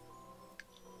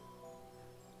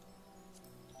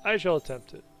 I shall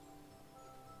attempt it.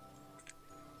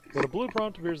 When a blue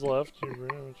prompt appears left, you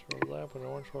scroll left. When an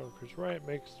orange prompt appears right,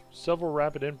 make several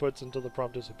rapid inputs until the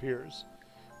prompt disappears.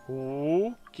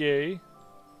 Okay.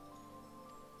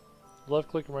 Left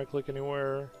click and right click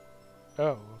anywhere.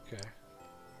 Oh, okay.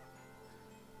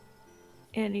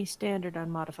 Any standard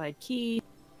unmodified key.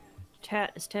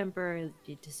 Chat is temporarily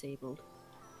disabled.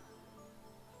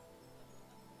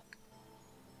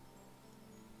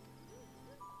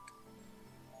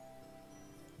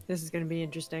 This is going to be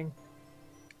interesting.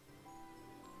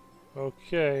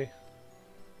 Okay.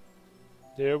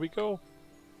 There we go.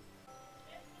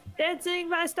 Dancing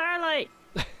by Starlight!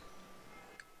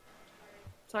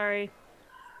 Sorry.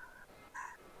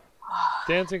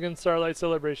 Dancing in Starlight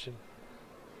Celebration.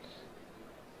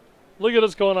 Look at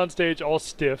us going on stage all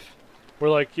stiff. We're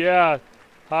like, yeah,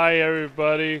 hi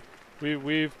everybody.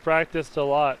 We've practiced a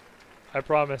lot. I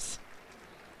promise.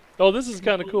 Oh, this is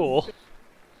kind of cool.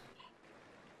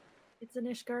 It's an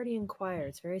Ishgardian choir.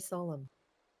 It's very solemn.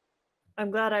 I'm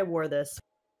glad I wore this.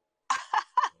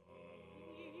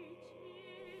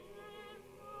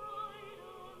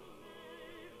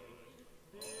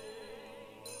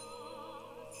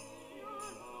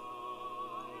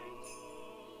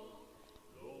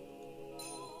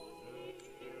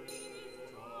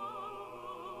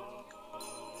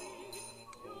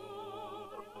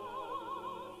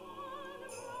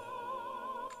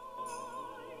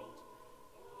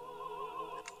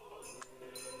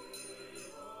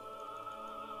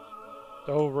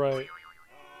 Oh, right.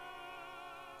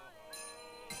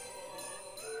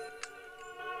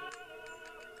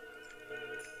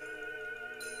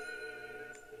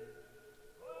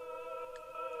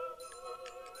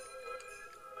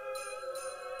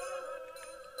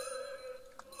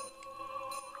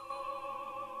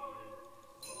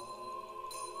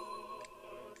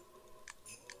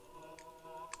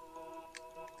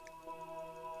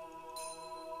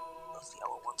 Those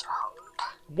yellow ones are hard.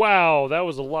 Wow, that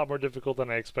was a lot more difficult than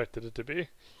I expected it to be.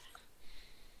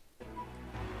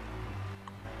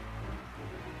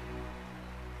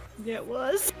 Yeah, it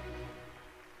was.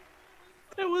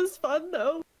 It was fun,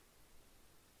 though.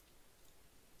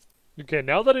 Okay,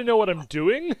 now that I know what I'm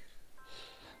doing...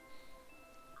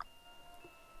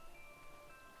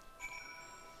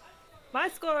 My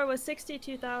score was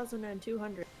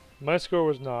 62,200. My score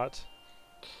was not.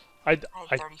 I I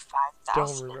don't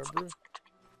 35,000. remember.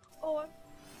 Oh,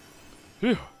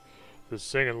 Phew. This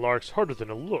singing lark's harder than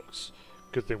it looks.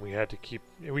 Good thing we had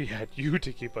you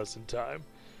to keep us in time.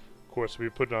 Of course, we'll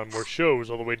be putting on more shows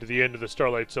all the way to the end of the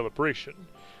Starlight Celebration.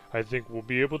 I think we'll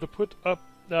be able to put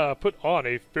on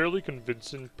a fairly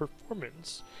convincing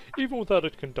performance, even without a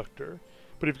conductor.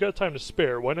 But if you've got time to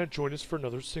spare, why not join us for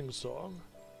another sing-song?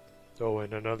 Oh,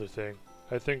 and another thing.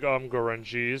 I think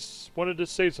Gorangi's wanted to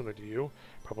say something to you.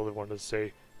 Probably wanted to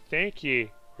say thank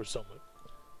ye, or someone.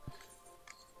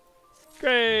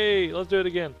 Great! Let's do it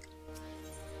again.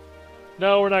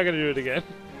 No, we're not gonna do it again.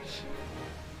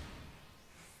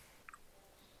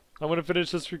 I'm gonna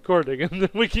finish this recording and then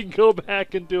we can go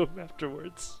back and do them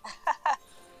afterwards.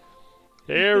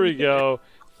 Here we go.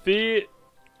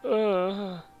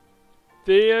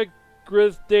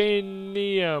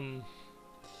 Theagrithanium.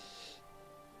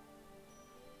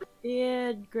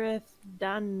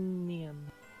 Theagrithanium.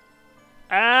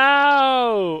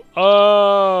 Ow!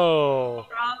 Oh!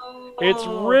 It's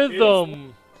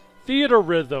rhythm! Theater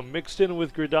rhythm mixed in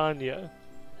with gridania.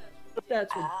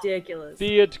 That's ridiculous.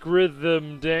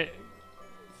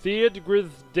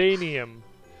 Theagrithanium.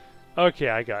 Okay,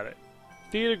 I got it.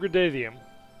 Theagrithanium.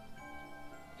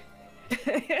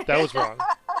 That was wrong.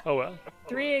 Oh well.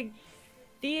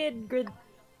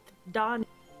 Theagrithanium.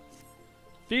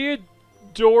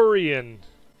 Theodorian.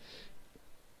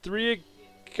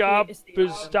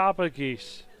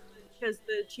 Threagopistophages. Because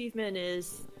the achievement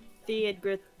is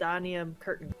Theagrithanium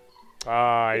curtain.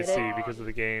 Ah, I Get see, it? because of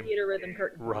the game. Theater rhythm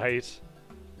curtain. Right.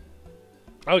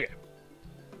 Okay.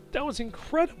 That was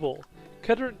incredible.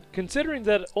 Considering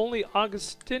that only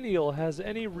Augustiniel has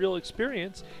any real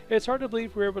experience, it's hard to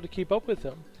believe we were able to keep up with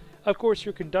him. Of course,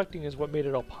 your conducting is what made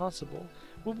it all possible.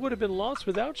 We would have been lost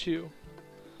without you.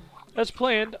 As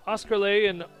planned, Oscarle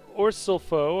and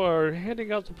Orsilfo are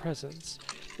handing out the presents.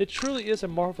 It truly is a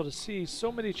marvel to see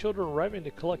so many children arriving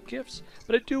to collect gifts,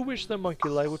 but I do wish the monkey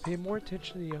light would pay more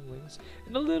attention to the younglings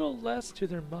and a little less to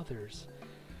their mothers.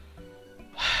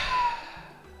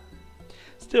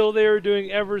 Still, they are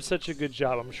doing ever such a good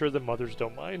job. I'm sure the mothers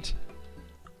don't mind.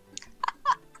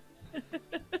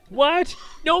 What?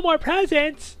 No more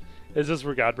presents? Is this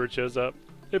where Godbert shows up?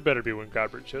 It better be when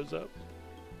Godbert shows up.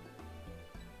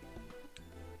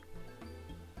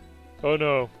 Oh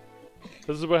no.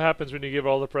 This is what happens when you give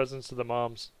all the presents to the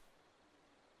moms.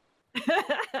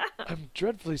 I'm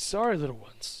dreadfully sorry, little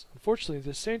ones. Unfortunately,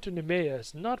 the Saint of Nemea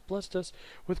has not blessed us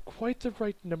with quite the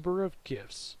right number of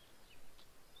gifts.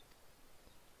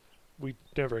 We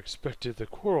never expected the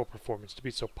choral performance to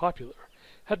be so popular.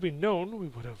 Had we known, we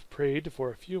would have prayed for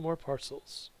a few more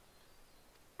parcels.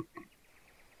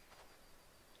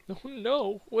 Oh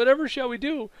no! Whatever shall we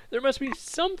do? There must be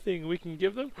something we can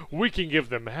give them. We can give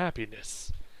them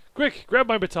happiness. Quick, grab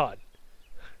my baton.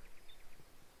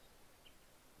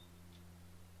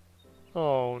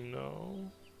 Oh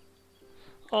no.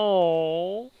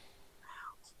 Oh.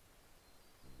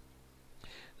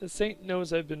 The saint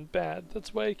knows I've been bad.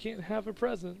 That's why I can't have a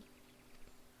present.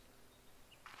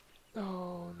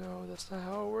 Oh no, that's not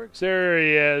how it works. There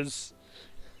he is.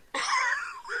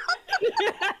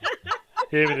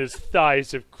 Him and his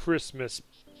thighs of Christmas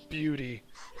beauty.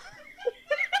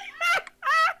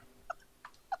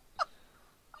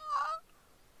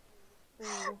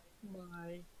 Oh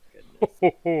my goodness. Ho,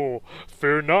 ho, ho.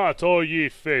 Fear not, all ye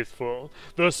faithful.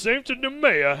 The Saint of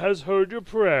Nemea has heard your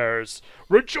prayers.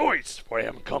 Rejoice, for I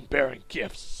am come bearing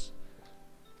gifts.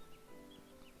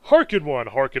 Hearken one,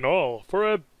 hearken all, for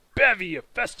a bevy of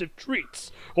festive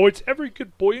treats awaits every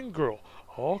good boy and girl,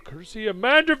 all courtesy of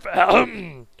my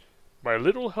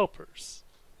little helpers.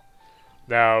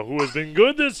 Now, who has been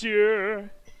good this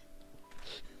year?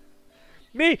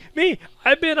 Me!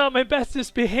 I've been on my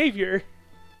bestest behavior.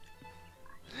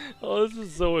 Oh, this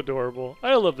is so adorable.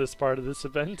 I love this part of this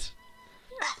event.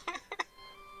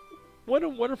 What a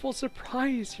wonderful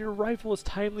surprise. Your arrival is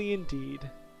timely indeed.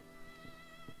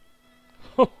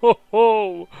 Ho ho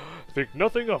ho! Think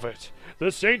nothing of it.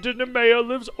 The Saint of Nemea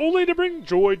lives only to bring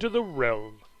joy to the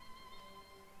realm.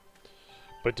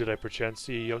 But did I perchance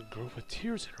see a young girl with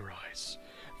tears in her eyes?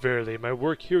 Verily, my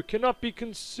work here cannot be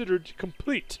considered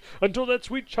complete until that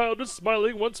sweet child is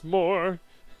smiling once more.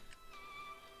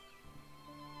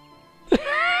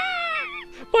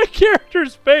 My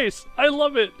character's face! I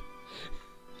love it!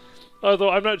 Although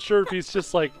I'm not sure if he's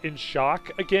just like in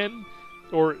shock again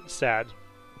or sad.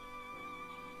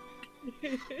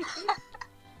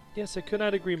 Yes, I could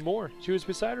not agree more. She was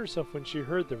beside herself when she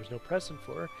heard there was no present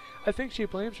for her. I think she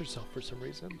blames herself for some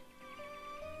reason.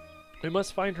 We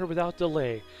must find her without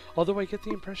delay, although I get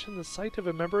the impression the sight of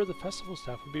a member of the festival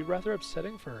staff would be rather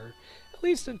upsetting for her, at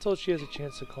least until she has a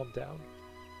chance to calm down.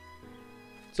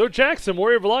 So Jackson,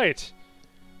 Warrior of Light!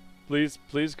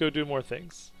 Please go do more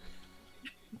things.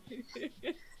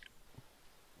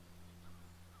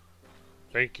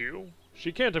 Thank you.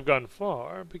 She can't have gone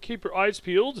far, but keep your eyes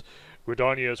peeled.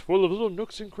 Gridania is full of little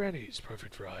nooks and crannies,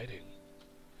 perfect for hiding.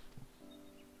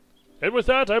 And with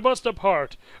that I must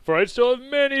depart, for I still have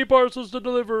many parcels to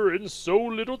deliver in so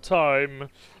little time.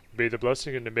 May the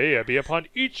blessing of Nemea be upon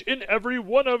each and every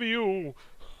one of you.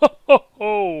 Ho ho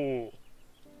ho!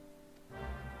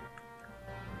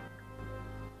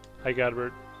 Hi,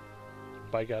 Godbert.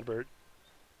 Bye, Godbert.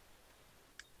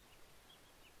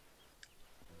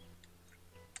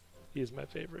 He is my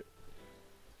favorite.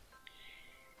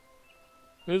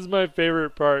 This is my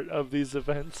favorite part of these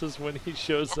events is when he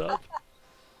shows up.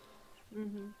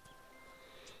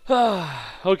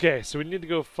 Okay, so we need to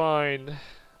go find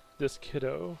this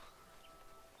kiddo.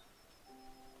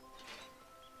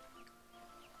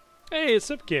 Hey, it's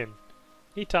Sipkin.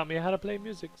 He taught me how to play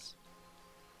musics.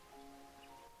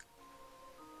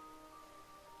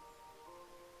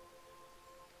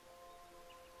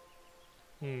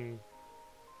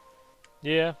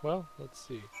 Yeah, well, let's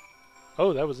see.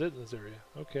 Oh, that was it in this area.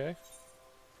 Okay.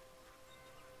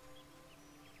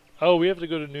 Oh, we have to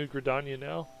go to New Gridania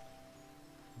now.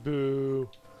 Boo.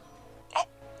 Hey,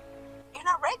 you're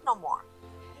not red no more.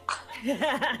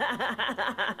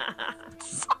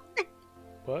 Sorry.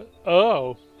 What?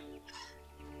 Oh.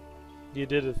 You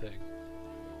did a thing.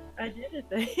 I did a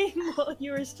thing while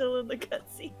you were still in the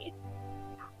cutscene.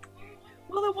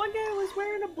 Well, the one guy was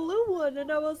wearing a blue one,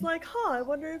 and I was like, huh, I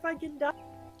wonder if I can die.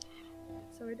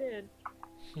 So I did.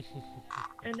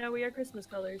 And now we are Christmas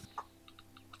colors.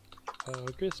 Oh,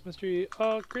 Christmas tree.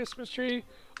 Oh, Christmas tree.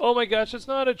 Oh my gosh, it's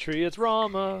not a tree, it's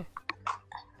Rama.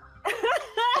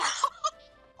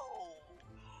 Oh.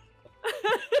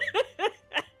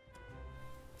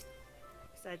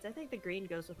 Besides, I think the green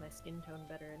goes with my skin tone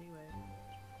better anyway.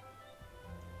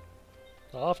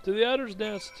 Off to the adder's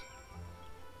nest.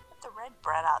 The red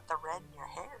brought out the red in your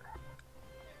hair.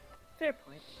 Fair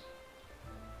point.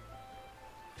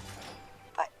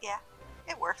 But yeah,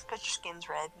 it works because your skin's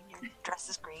red and your dress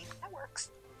is green. That works.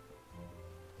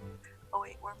 Oh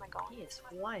wait, where am I going? He is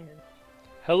flying.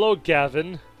 Hello,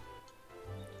 Gavin.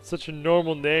 Such a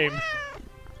normal name.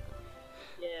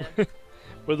 Yeah.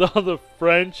 With all the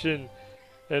French and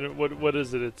what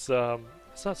is it? It's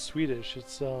not Swedish.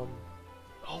 It's oh,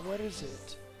 what is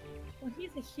it? Well, he's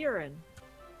a Huron.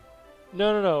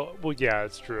 No. Well, yeah,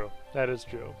 it's true. That is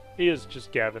true. He is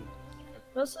just Gavin.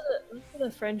 Most of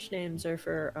the French names are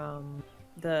for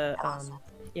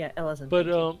yeah, Ellison. But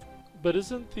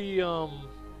isn't the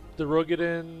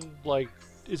Rogaden like,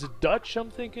 is it Dutch? I'm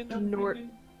thinking. Nordic.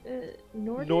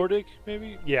 Nordic,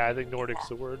 maybe. Yeah, I think Nordic's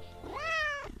the word.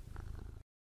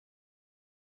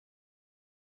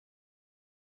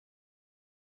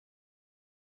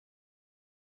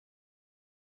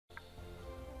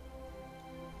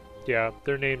 Yeah,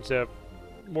 their names have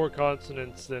more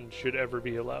consonants than should ever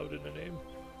be allowed in a name.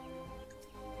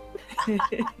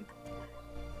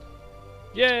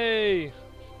 Yay!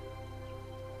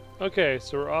 Okay,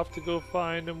 so we're off to go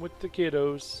find them with the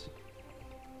kiddos.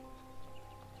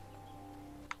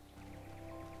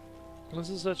 This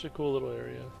is such a cool little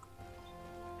area.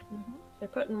 They're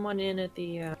putting one in at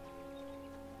the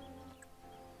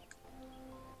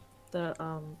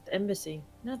embassy.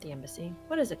 Not the embassy.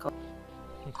 What is it called?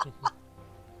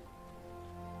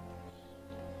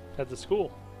 At the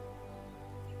school.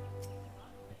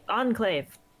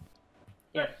 Enclave.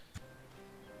 Yeah.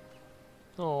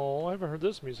 Oh, I haven't heard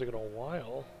this music in a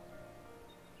while.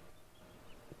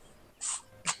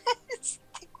 It's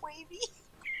thick wavy.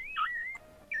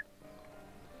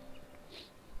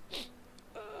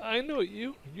 I know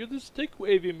you. You're the stick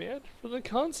wavy man from the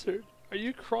concert. Are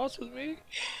you cross with me?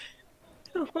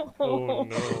 Oh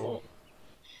no.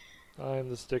 I'm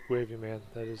the stick wavy man.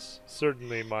 That is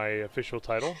certainly my official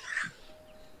title.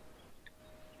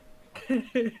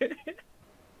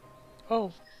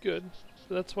 Oh, good.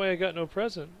 So that's why I got no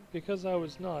present. Because I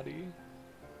was naughty.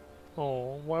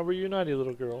 Oh, why were you naughty,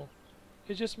 little girl?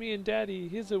 It's just me and Daddy.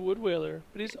 He's a wood whaler,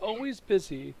 but he's always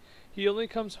busy. He only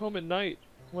comes home at night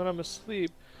when I'm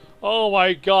asleep. Oh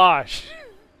my gosh!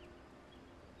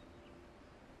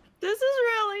 This is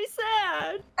really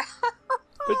sad.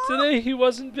 But today he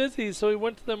wasn't busy, so he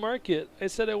went to the market. I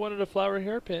said I wanted a flower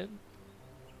hairpin.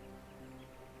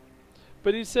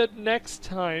 But he said next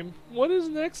time. What is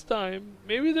next time?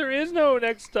 Maybe there is no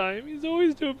next time. He's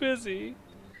always too busy.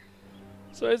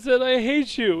 So I said, I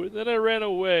hate you. And then I ran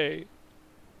away.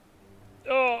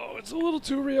 Oh, it's a little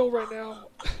too real right now.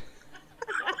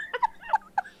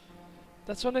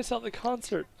 That's when I saw the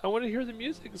concert. I want to hear the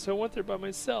music, so I went there by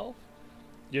myself.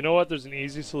 You know what? There's an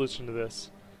easy solution to this.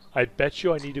 I bet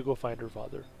you I need to go find her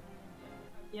father.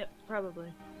 Yep,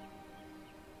 probably.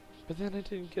 But then I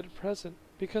didn't get a present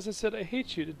because I said I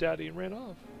hate you to Daddy and ran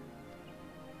off.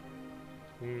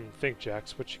 Think,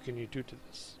 Jax, what can you do to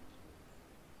this?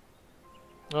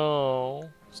 Oh,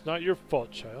 it's not your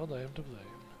fault, child. I am to blame.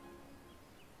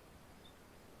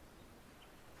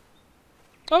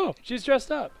 Oh, she's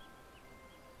dressed up.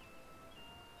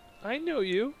 I know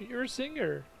you. You're a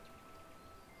singer.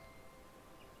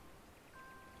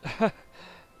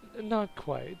 Not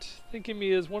quite. Think of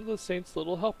me as one of the saint's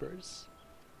little helpers.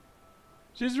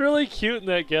 She's really cute in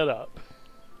that getup.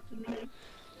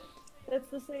 That's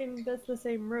the same. That's the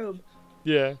same robe.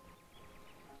 Yeah.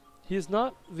 He's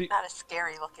not the Not as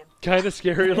scary looking. kind of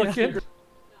scary looking.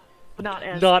 Not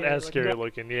as Not scary as looking. scary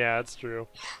looking. Yeah, it's true.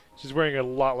 She's wearing a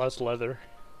lot less leather.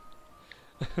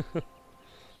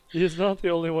 He is not the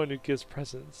only one who gives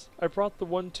presents. I brought the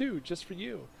one too, just for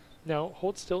you. Now,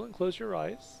 hold still and close your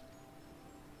eyes.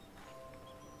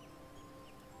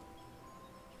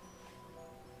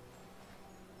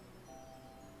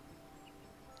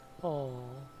 Aww.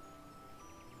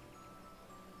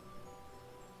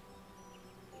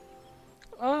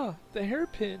 Ah, the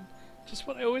hairpin. Just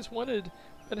what I always wanted.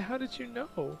 But how did you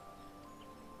know?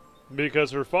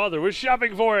 Because her father was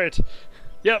shopping for it!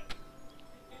 Yep.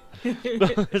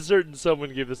 A certain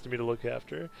someone gave this to me to look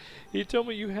after. He told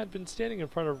me you had been standing in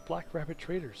front of a Black Rabbit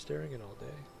Trader staring at all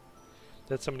day.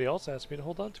 That somebody else asked me to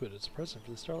hold on to it as a present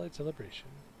for the Starlight Celebration.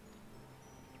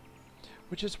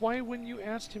 Which is why when you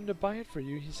asked him to buy it for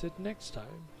you, he said next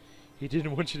time. He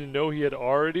didn't want you to know he had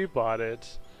already bought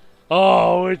it.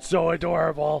 Oh, it's so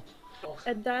adorable!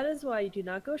 And that is why you do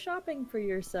not go shopping for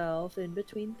yourself in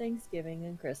between Thanksgiving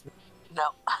and Christmas. No.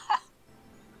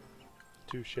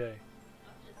 Touché.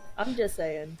 I'm just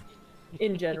saying,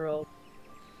 in general.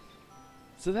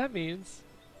 So that means...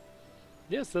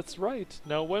 Yes, that's right.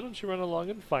 Now why don't you run along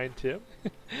and find him?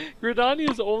 Gridani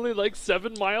is only like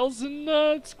 7 miles in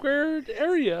square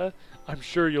area. I'm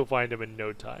sure you'll find him in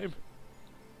no time.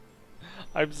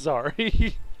 I'm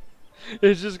sorry.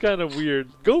 It's just kind of weird.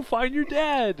 Go find your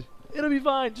dad! It'll be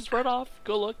fine. Just run off.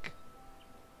 Go look.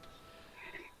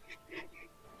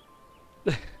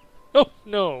 Oh,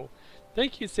 no.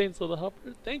 Thank you, Saint's Little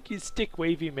Helper. Thank you, Stick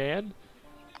Wavy Man.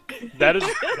 That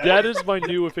is my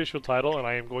new official title, and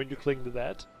I am going to cling to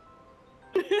that.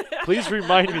 Please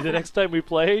remind me the next time we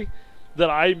play that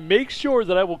I make sure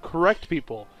that I will correct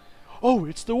people. Oh,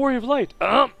 it's the Warrior of Light.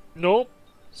 Nope.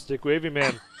 Stick Wavy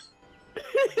Man.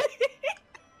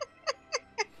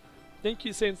 Thank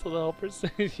you, Saints Little Helpers.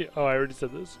 Oh, I already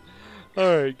said this.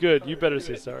 Alright, good. You better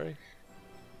say sorry.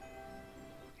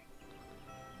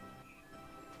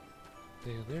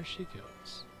 And there she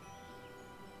goes.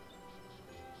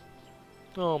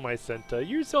 Oh, my Senta,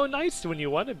 you're so nice when you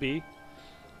want to be.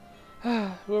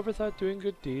 Whoever thought doing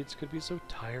good deeds could be so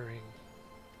tiring.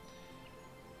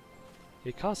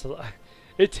 It costs a lot.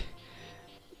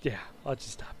 Yeah, I'll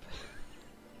just stop.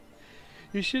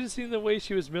 You should have seen the way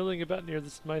she was milling about near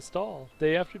my stall,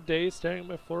 day after day staring at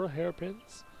my floral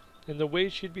hairpins, and the way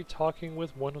she'd be talking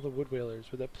with one of the wood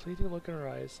whalers with that pleading look in her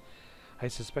eyes. I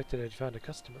suspected I'd found a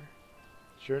customer.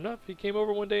 Sure enough, he came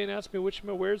over one day and asked me which of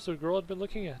my wares the girl had been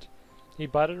looking at. He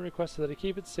bought it and requested that I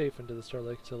keep it safe into the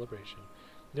Starlight Celebration,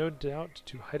 no doubt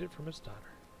to hide it from his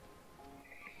daughter.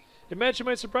 Imagine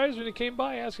my surprise when he came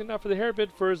by asking not for the hairpin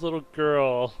for his little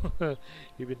girl.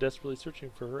 He'd been desperately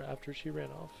searching for her after she ran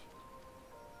off.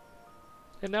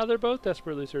 And now they're both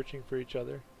desperately searching for each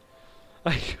other.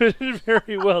 I couldn't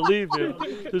very well leave him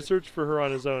to search for her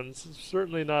on his own.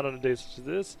 Certainly not on a day such as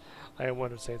this. I am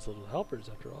one of Saint's little helpers,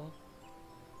 after all.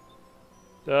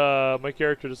 My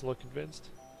character doesn't look convinced.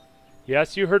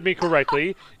 Yes, you heard me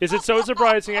correctly. Is it so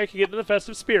surprising I can get in the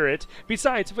festive spirit?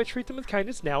 Besides, if I treat them with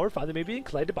kindness now, her father may be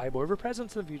inclined to buy more of her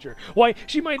presents in the future. Why,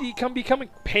 she might become a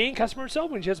paying customer herself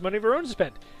when she has money of her own to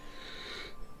spend.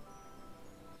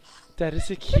 That is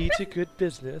the key to good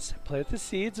business. Plant the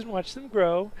seeds and watch them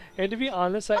grow. And to be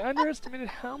honest, I underestimated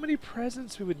how many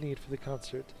presents we would need for the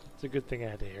concert. It's a good thing I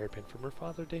had a hairpin from her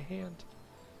father to hand.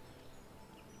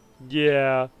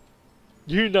 Yeah,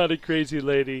 you're not a crazy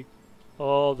lady.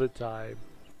 All the time.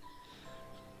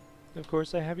 Of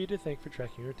course, I have you to thank for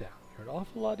tracking her down. You're an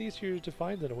awful lot easier to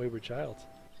find than a wayward child.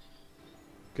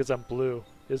 Because I'm blue,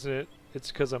 isn't it?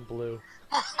 It's because I'm blue.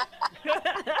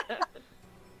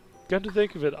 Come to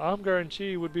think of it, Amgar and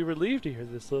she would be relieved to hear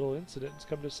this little incident has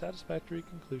come to a satisfactory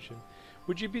conclusion.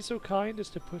 Would you be so kind as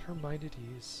to put her mind at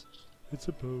ease? I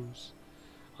suppose.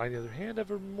 On the other hand, I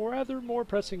have a rather more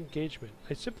pressing engagement.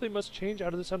 I simply must change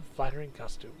out of this unflattering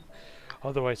costume.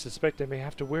 Although I suspect I may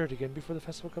have to wear it again before the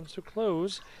festival comes to a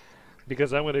close,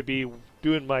 because I'm going to be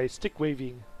doing my stick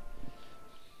waving.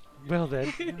 Well then,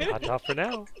 hot off for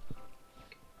now.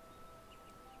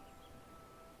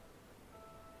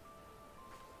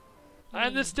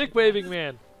 I'm the stick waving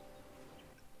man.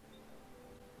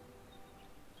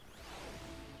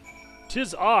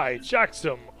 'Tis I,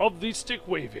 Jackson, of the stick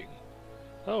waving.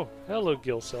 Oh, hello,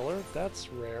 Gilseller. That's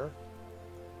rare.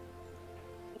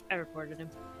 I reported him.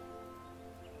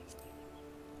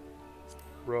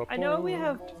 Report. I know we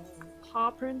have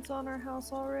paw prints on our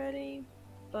house already,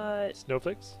 but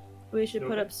Snowflakes? we should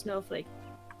put up Snowflake.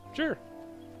 Sure.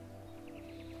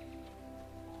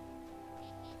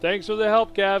 Thanks for the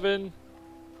help, Gavin.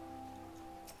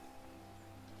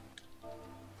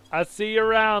 I see you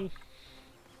around.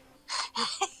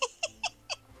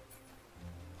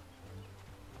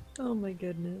 Oh my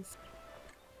goodness.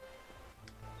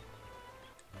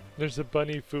 There's a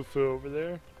bunny foo-foo over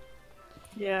there.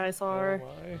 Yeah, I saw Oh her.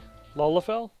 my.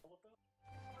 Lullafell?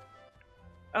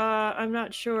 I'm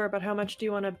not sure, but how much do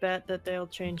you want to bet that they'll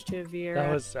change to a Veer?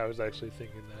 I was actually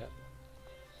thinking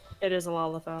that. It is a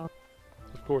Lalafell.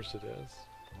 Of course it is.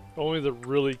 Only the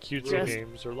really cutesy Yes.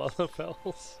 names are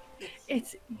Lullafells.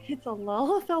 It's a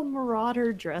Lalafell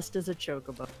Marauder dressed as a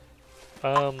chocobo.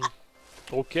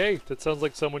 Okay, that sounds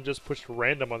like someone just pushed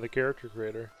random on the character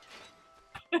creator.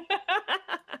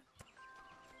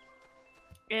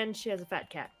 And she has a fat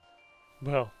cat.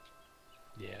 Well,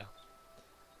 yeah.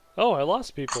 Oh, I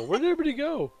lost people. Where did everybody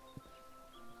go?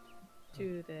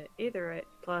 To the Aetherite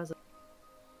Plaza.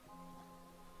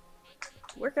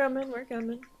 We're coming, we're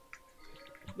coming.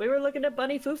 We were looking at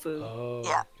Bunny Fufu. Oh,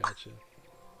 Yeah. gotcha.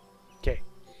 Okay.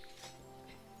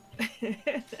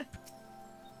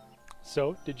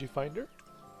 So, did you find her?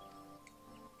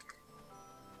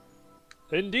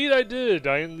 Indeed I did.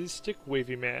 I am the stick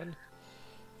wavy man.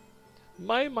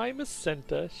 My Miss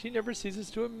Senta, she never ceases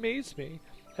to amaze me.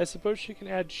 I suppose she can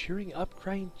add cheering up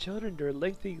crying children to her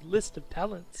lengthy list of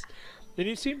talents. Then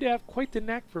you seem to have quite the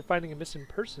knack for finding a missing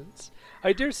persons.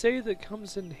 I dare say that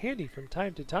comes in handy from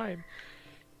time to time.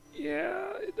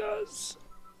 Yeah, it does.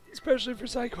 Especially for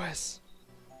side quests.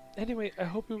 Anyway, I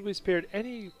hope you will be spared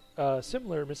any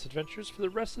similar misadventures for the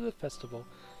rest of the festival.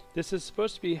 This is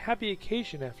supposed to be a happy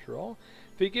occasion after all.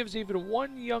 If it gives even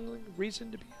one youngling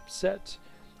reason to be upset,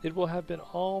 it will have been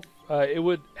all it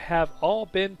would have all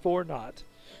been for naught.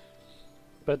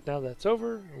 But now that's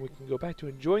over, we can go back to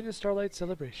enjoying the Starlight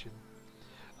Celebration.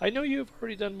 I know you have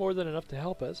already done more than enough to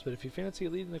help us, but if you fancy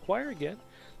leading the choir again,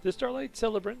 the Starlight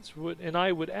Celebrants and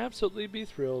I would absolutely be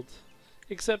thrilled.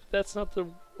 Except that's not the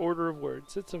order of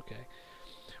words. It's okay.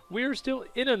 We are still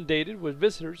inundated with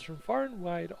visitors from far and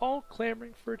wide, all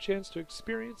clamoring for a chance to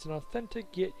experience an authentic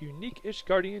yet unique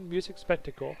Ishgardian music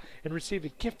spectacle and receive a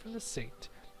gift from the saint.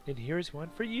 And here's one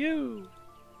for you!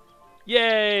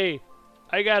 Yay!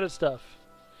 I got it stuff.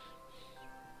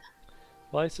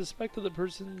 While I suspect that the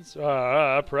person's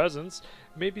presence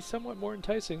may be somewhat more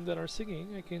enticing than our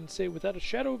singing, I can say without a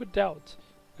shadow of a doubt,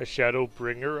 a shadow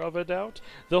bringer of a doubt,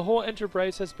 the whole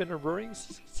enterprise has been a roaring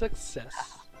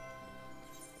success.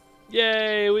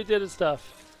 Yay, we did it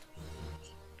stuff.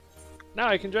 Now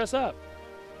I can dress up.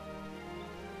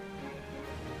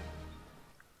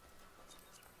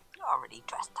 You're already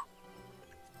dressed up.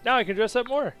 Now I can dress up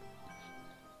more.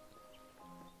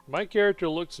 My character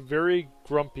looks very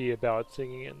grumpy about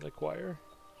singing in the choir.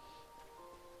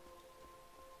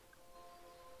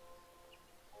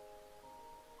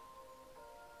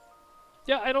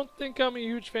 Yeah, I don't think I'm a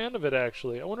huge fan of it,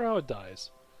 actually. I wonder how it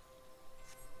dies.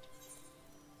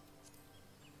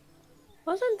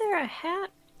 Wasn't there a hat?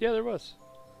 Yeah, there was.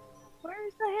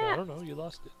 Where's the I hat? don't know, you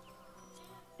lost it.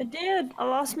 I did. I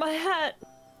lost my hat.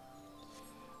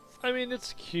 I mean,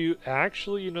 it's cute.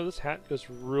 Actually, you know, this hat goes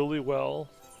really well.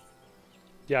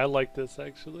 Yeah, I like this,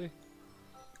 actually.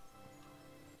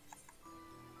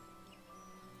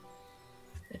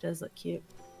 It does look cute.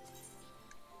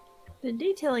 The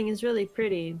detailing is really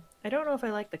pretty. I don't know if I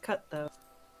like the cut, though.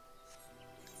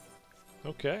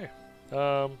 Okay.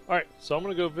 Alright, so I'm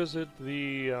gonna go visit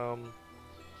the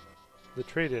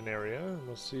trade-in area, and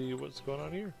we'll see what's going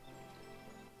on here.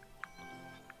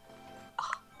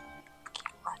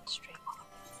 Can't run straight on.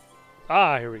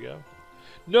 Ah, here we go.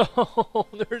 No!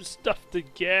 There's stuff to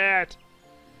get!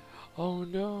 Oh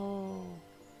no!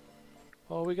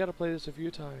 Oh, we gotta play this a few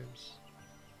times.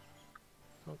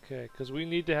 Okay, because we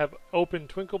need to have open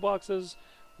twinkle boxes,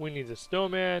 we need the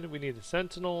snowman, we need the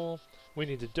sentinel, we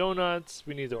need the donuts,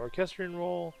 we need the orchestrion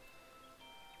roll.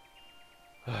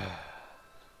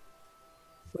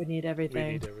 We need everything.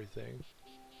 We need everything.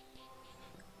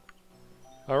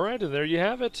 Alright, and there you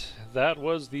have it. That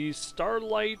was the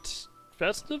Starlight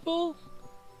Festival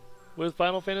with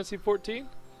Final Fantasy XIV.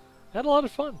 Had a lot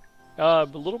of fun. A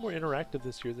little more interactive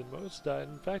this year than most.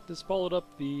 In fact, this followed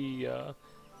up the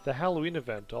Halloween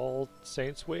event, All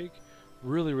Saints Wake,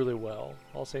 really, really well.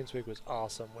 All Saints Wake was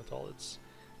awesome with all its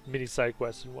mini side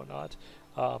quests and whatnot.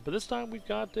 But this time we've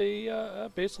got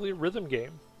basically a rhythm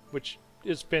game, which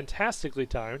is fantastically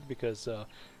timed because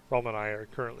Rom and I are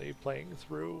currently playing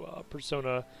through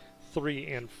Persona 3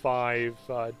 and 5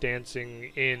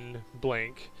 Dancing in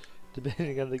Blank,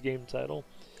 depending on the game title.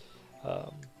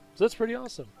 So that's pretty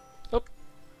awesome. Oh,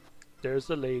 there's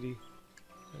the lady.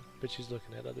 But she's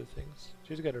looking at other things.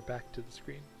 She's got her back to the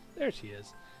screen. There she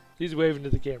is. She's waving to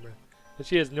the camera. But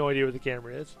she has no idea where the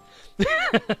camera is.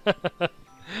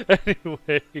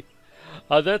 Anyway,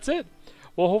 that's it.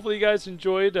 Well, hopefully you guys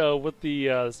enjoyed what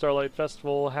the Starlight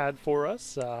Festival had for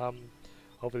us.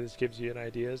 Hopefully this gives you an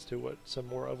idea as to what some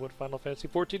more of what Final Fantasy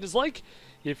XIV is like.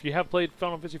 If you have played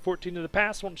Final Fantasy XIV in the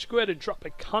past, why don't you go ahead and drop a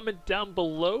comment down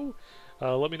below.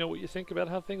 Let me know what you think about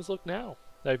how things look now.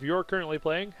 Now, if you're currently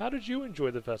playing, how did you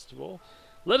enjoy the festival?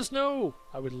 Let us know.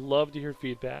 I would love to hear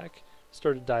feedback.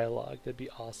 Start a dialogue. That'd be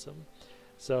awesome.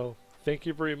 So, thank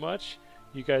you very much.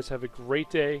 You guys have a great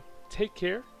day. Take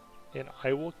care, and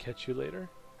I will catch you later.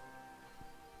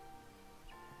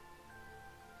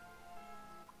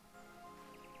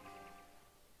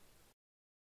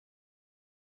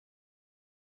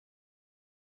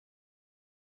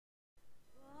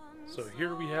 So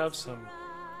here we have some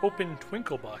open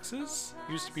Twinkle boxes.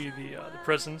 Used to be the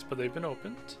presents, but they've been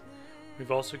opened.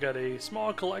 We've also got a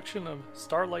small collection of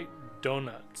Starlight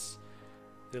donuts.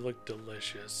 They look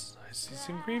delicious. I see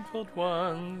some green-filled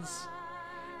ones.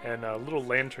 And a little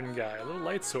lantern guy, a little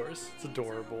light source. It's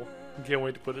adorable. Can't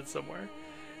wait to put it somewhere.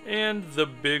 And the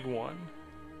big one,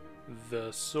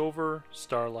 the Silver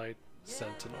Starlight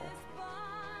Sentinel.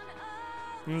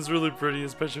 And it's really pretty,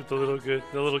 especially with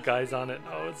the little guys on it.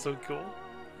 Oh, it's so cool.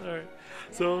 Alright,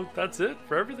 so that's it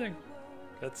for everything.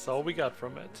 That's all we got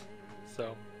from it.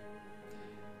 So,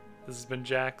 this has been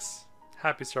Jax.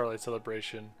 Happy Starlight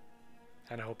Celebration.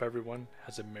 And I hope everyone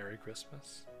has a Merry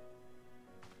Christmas.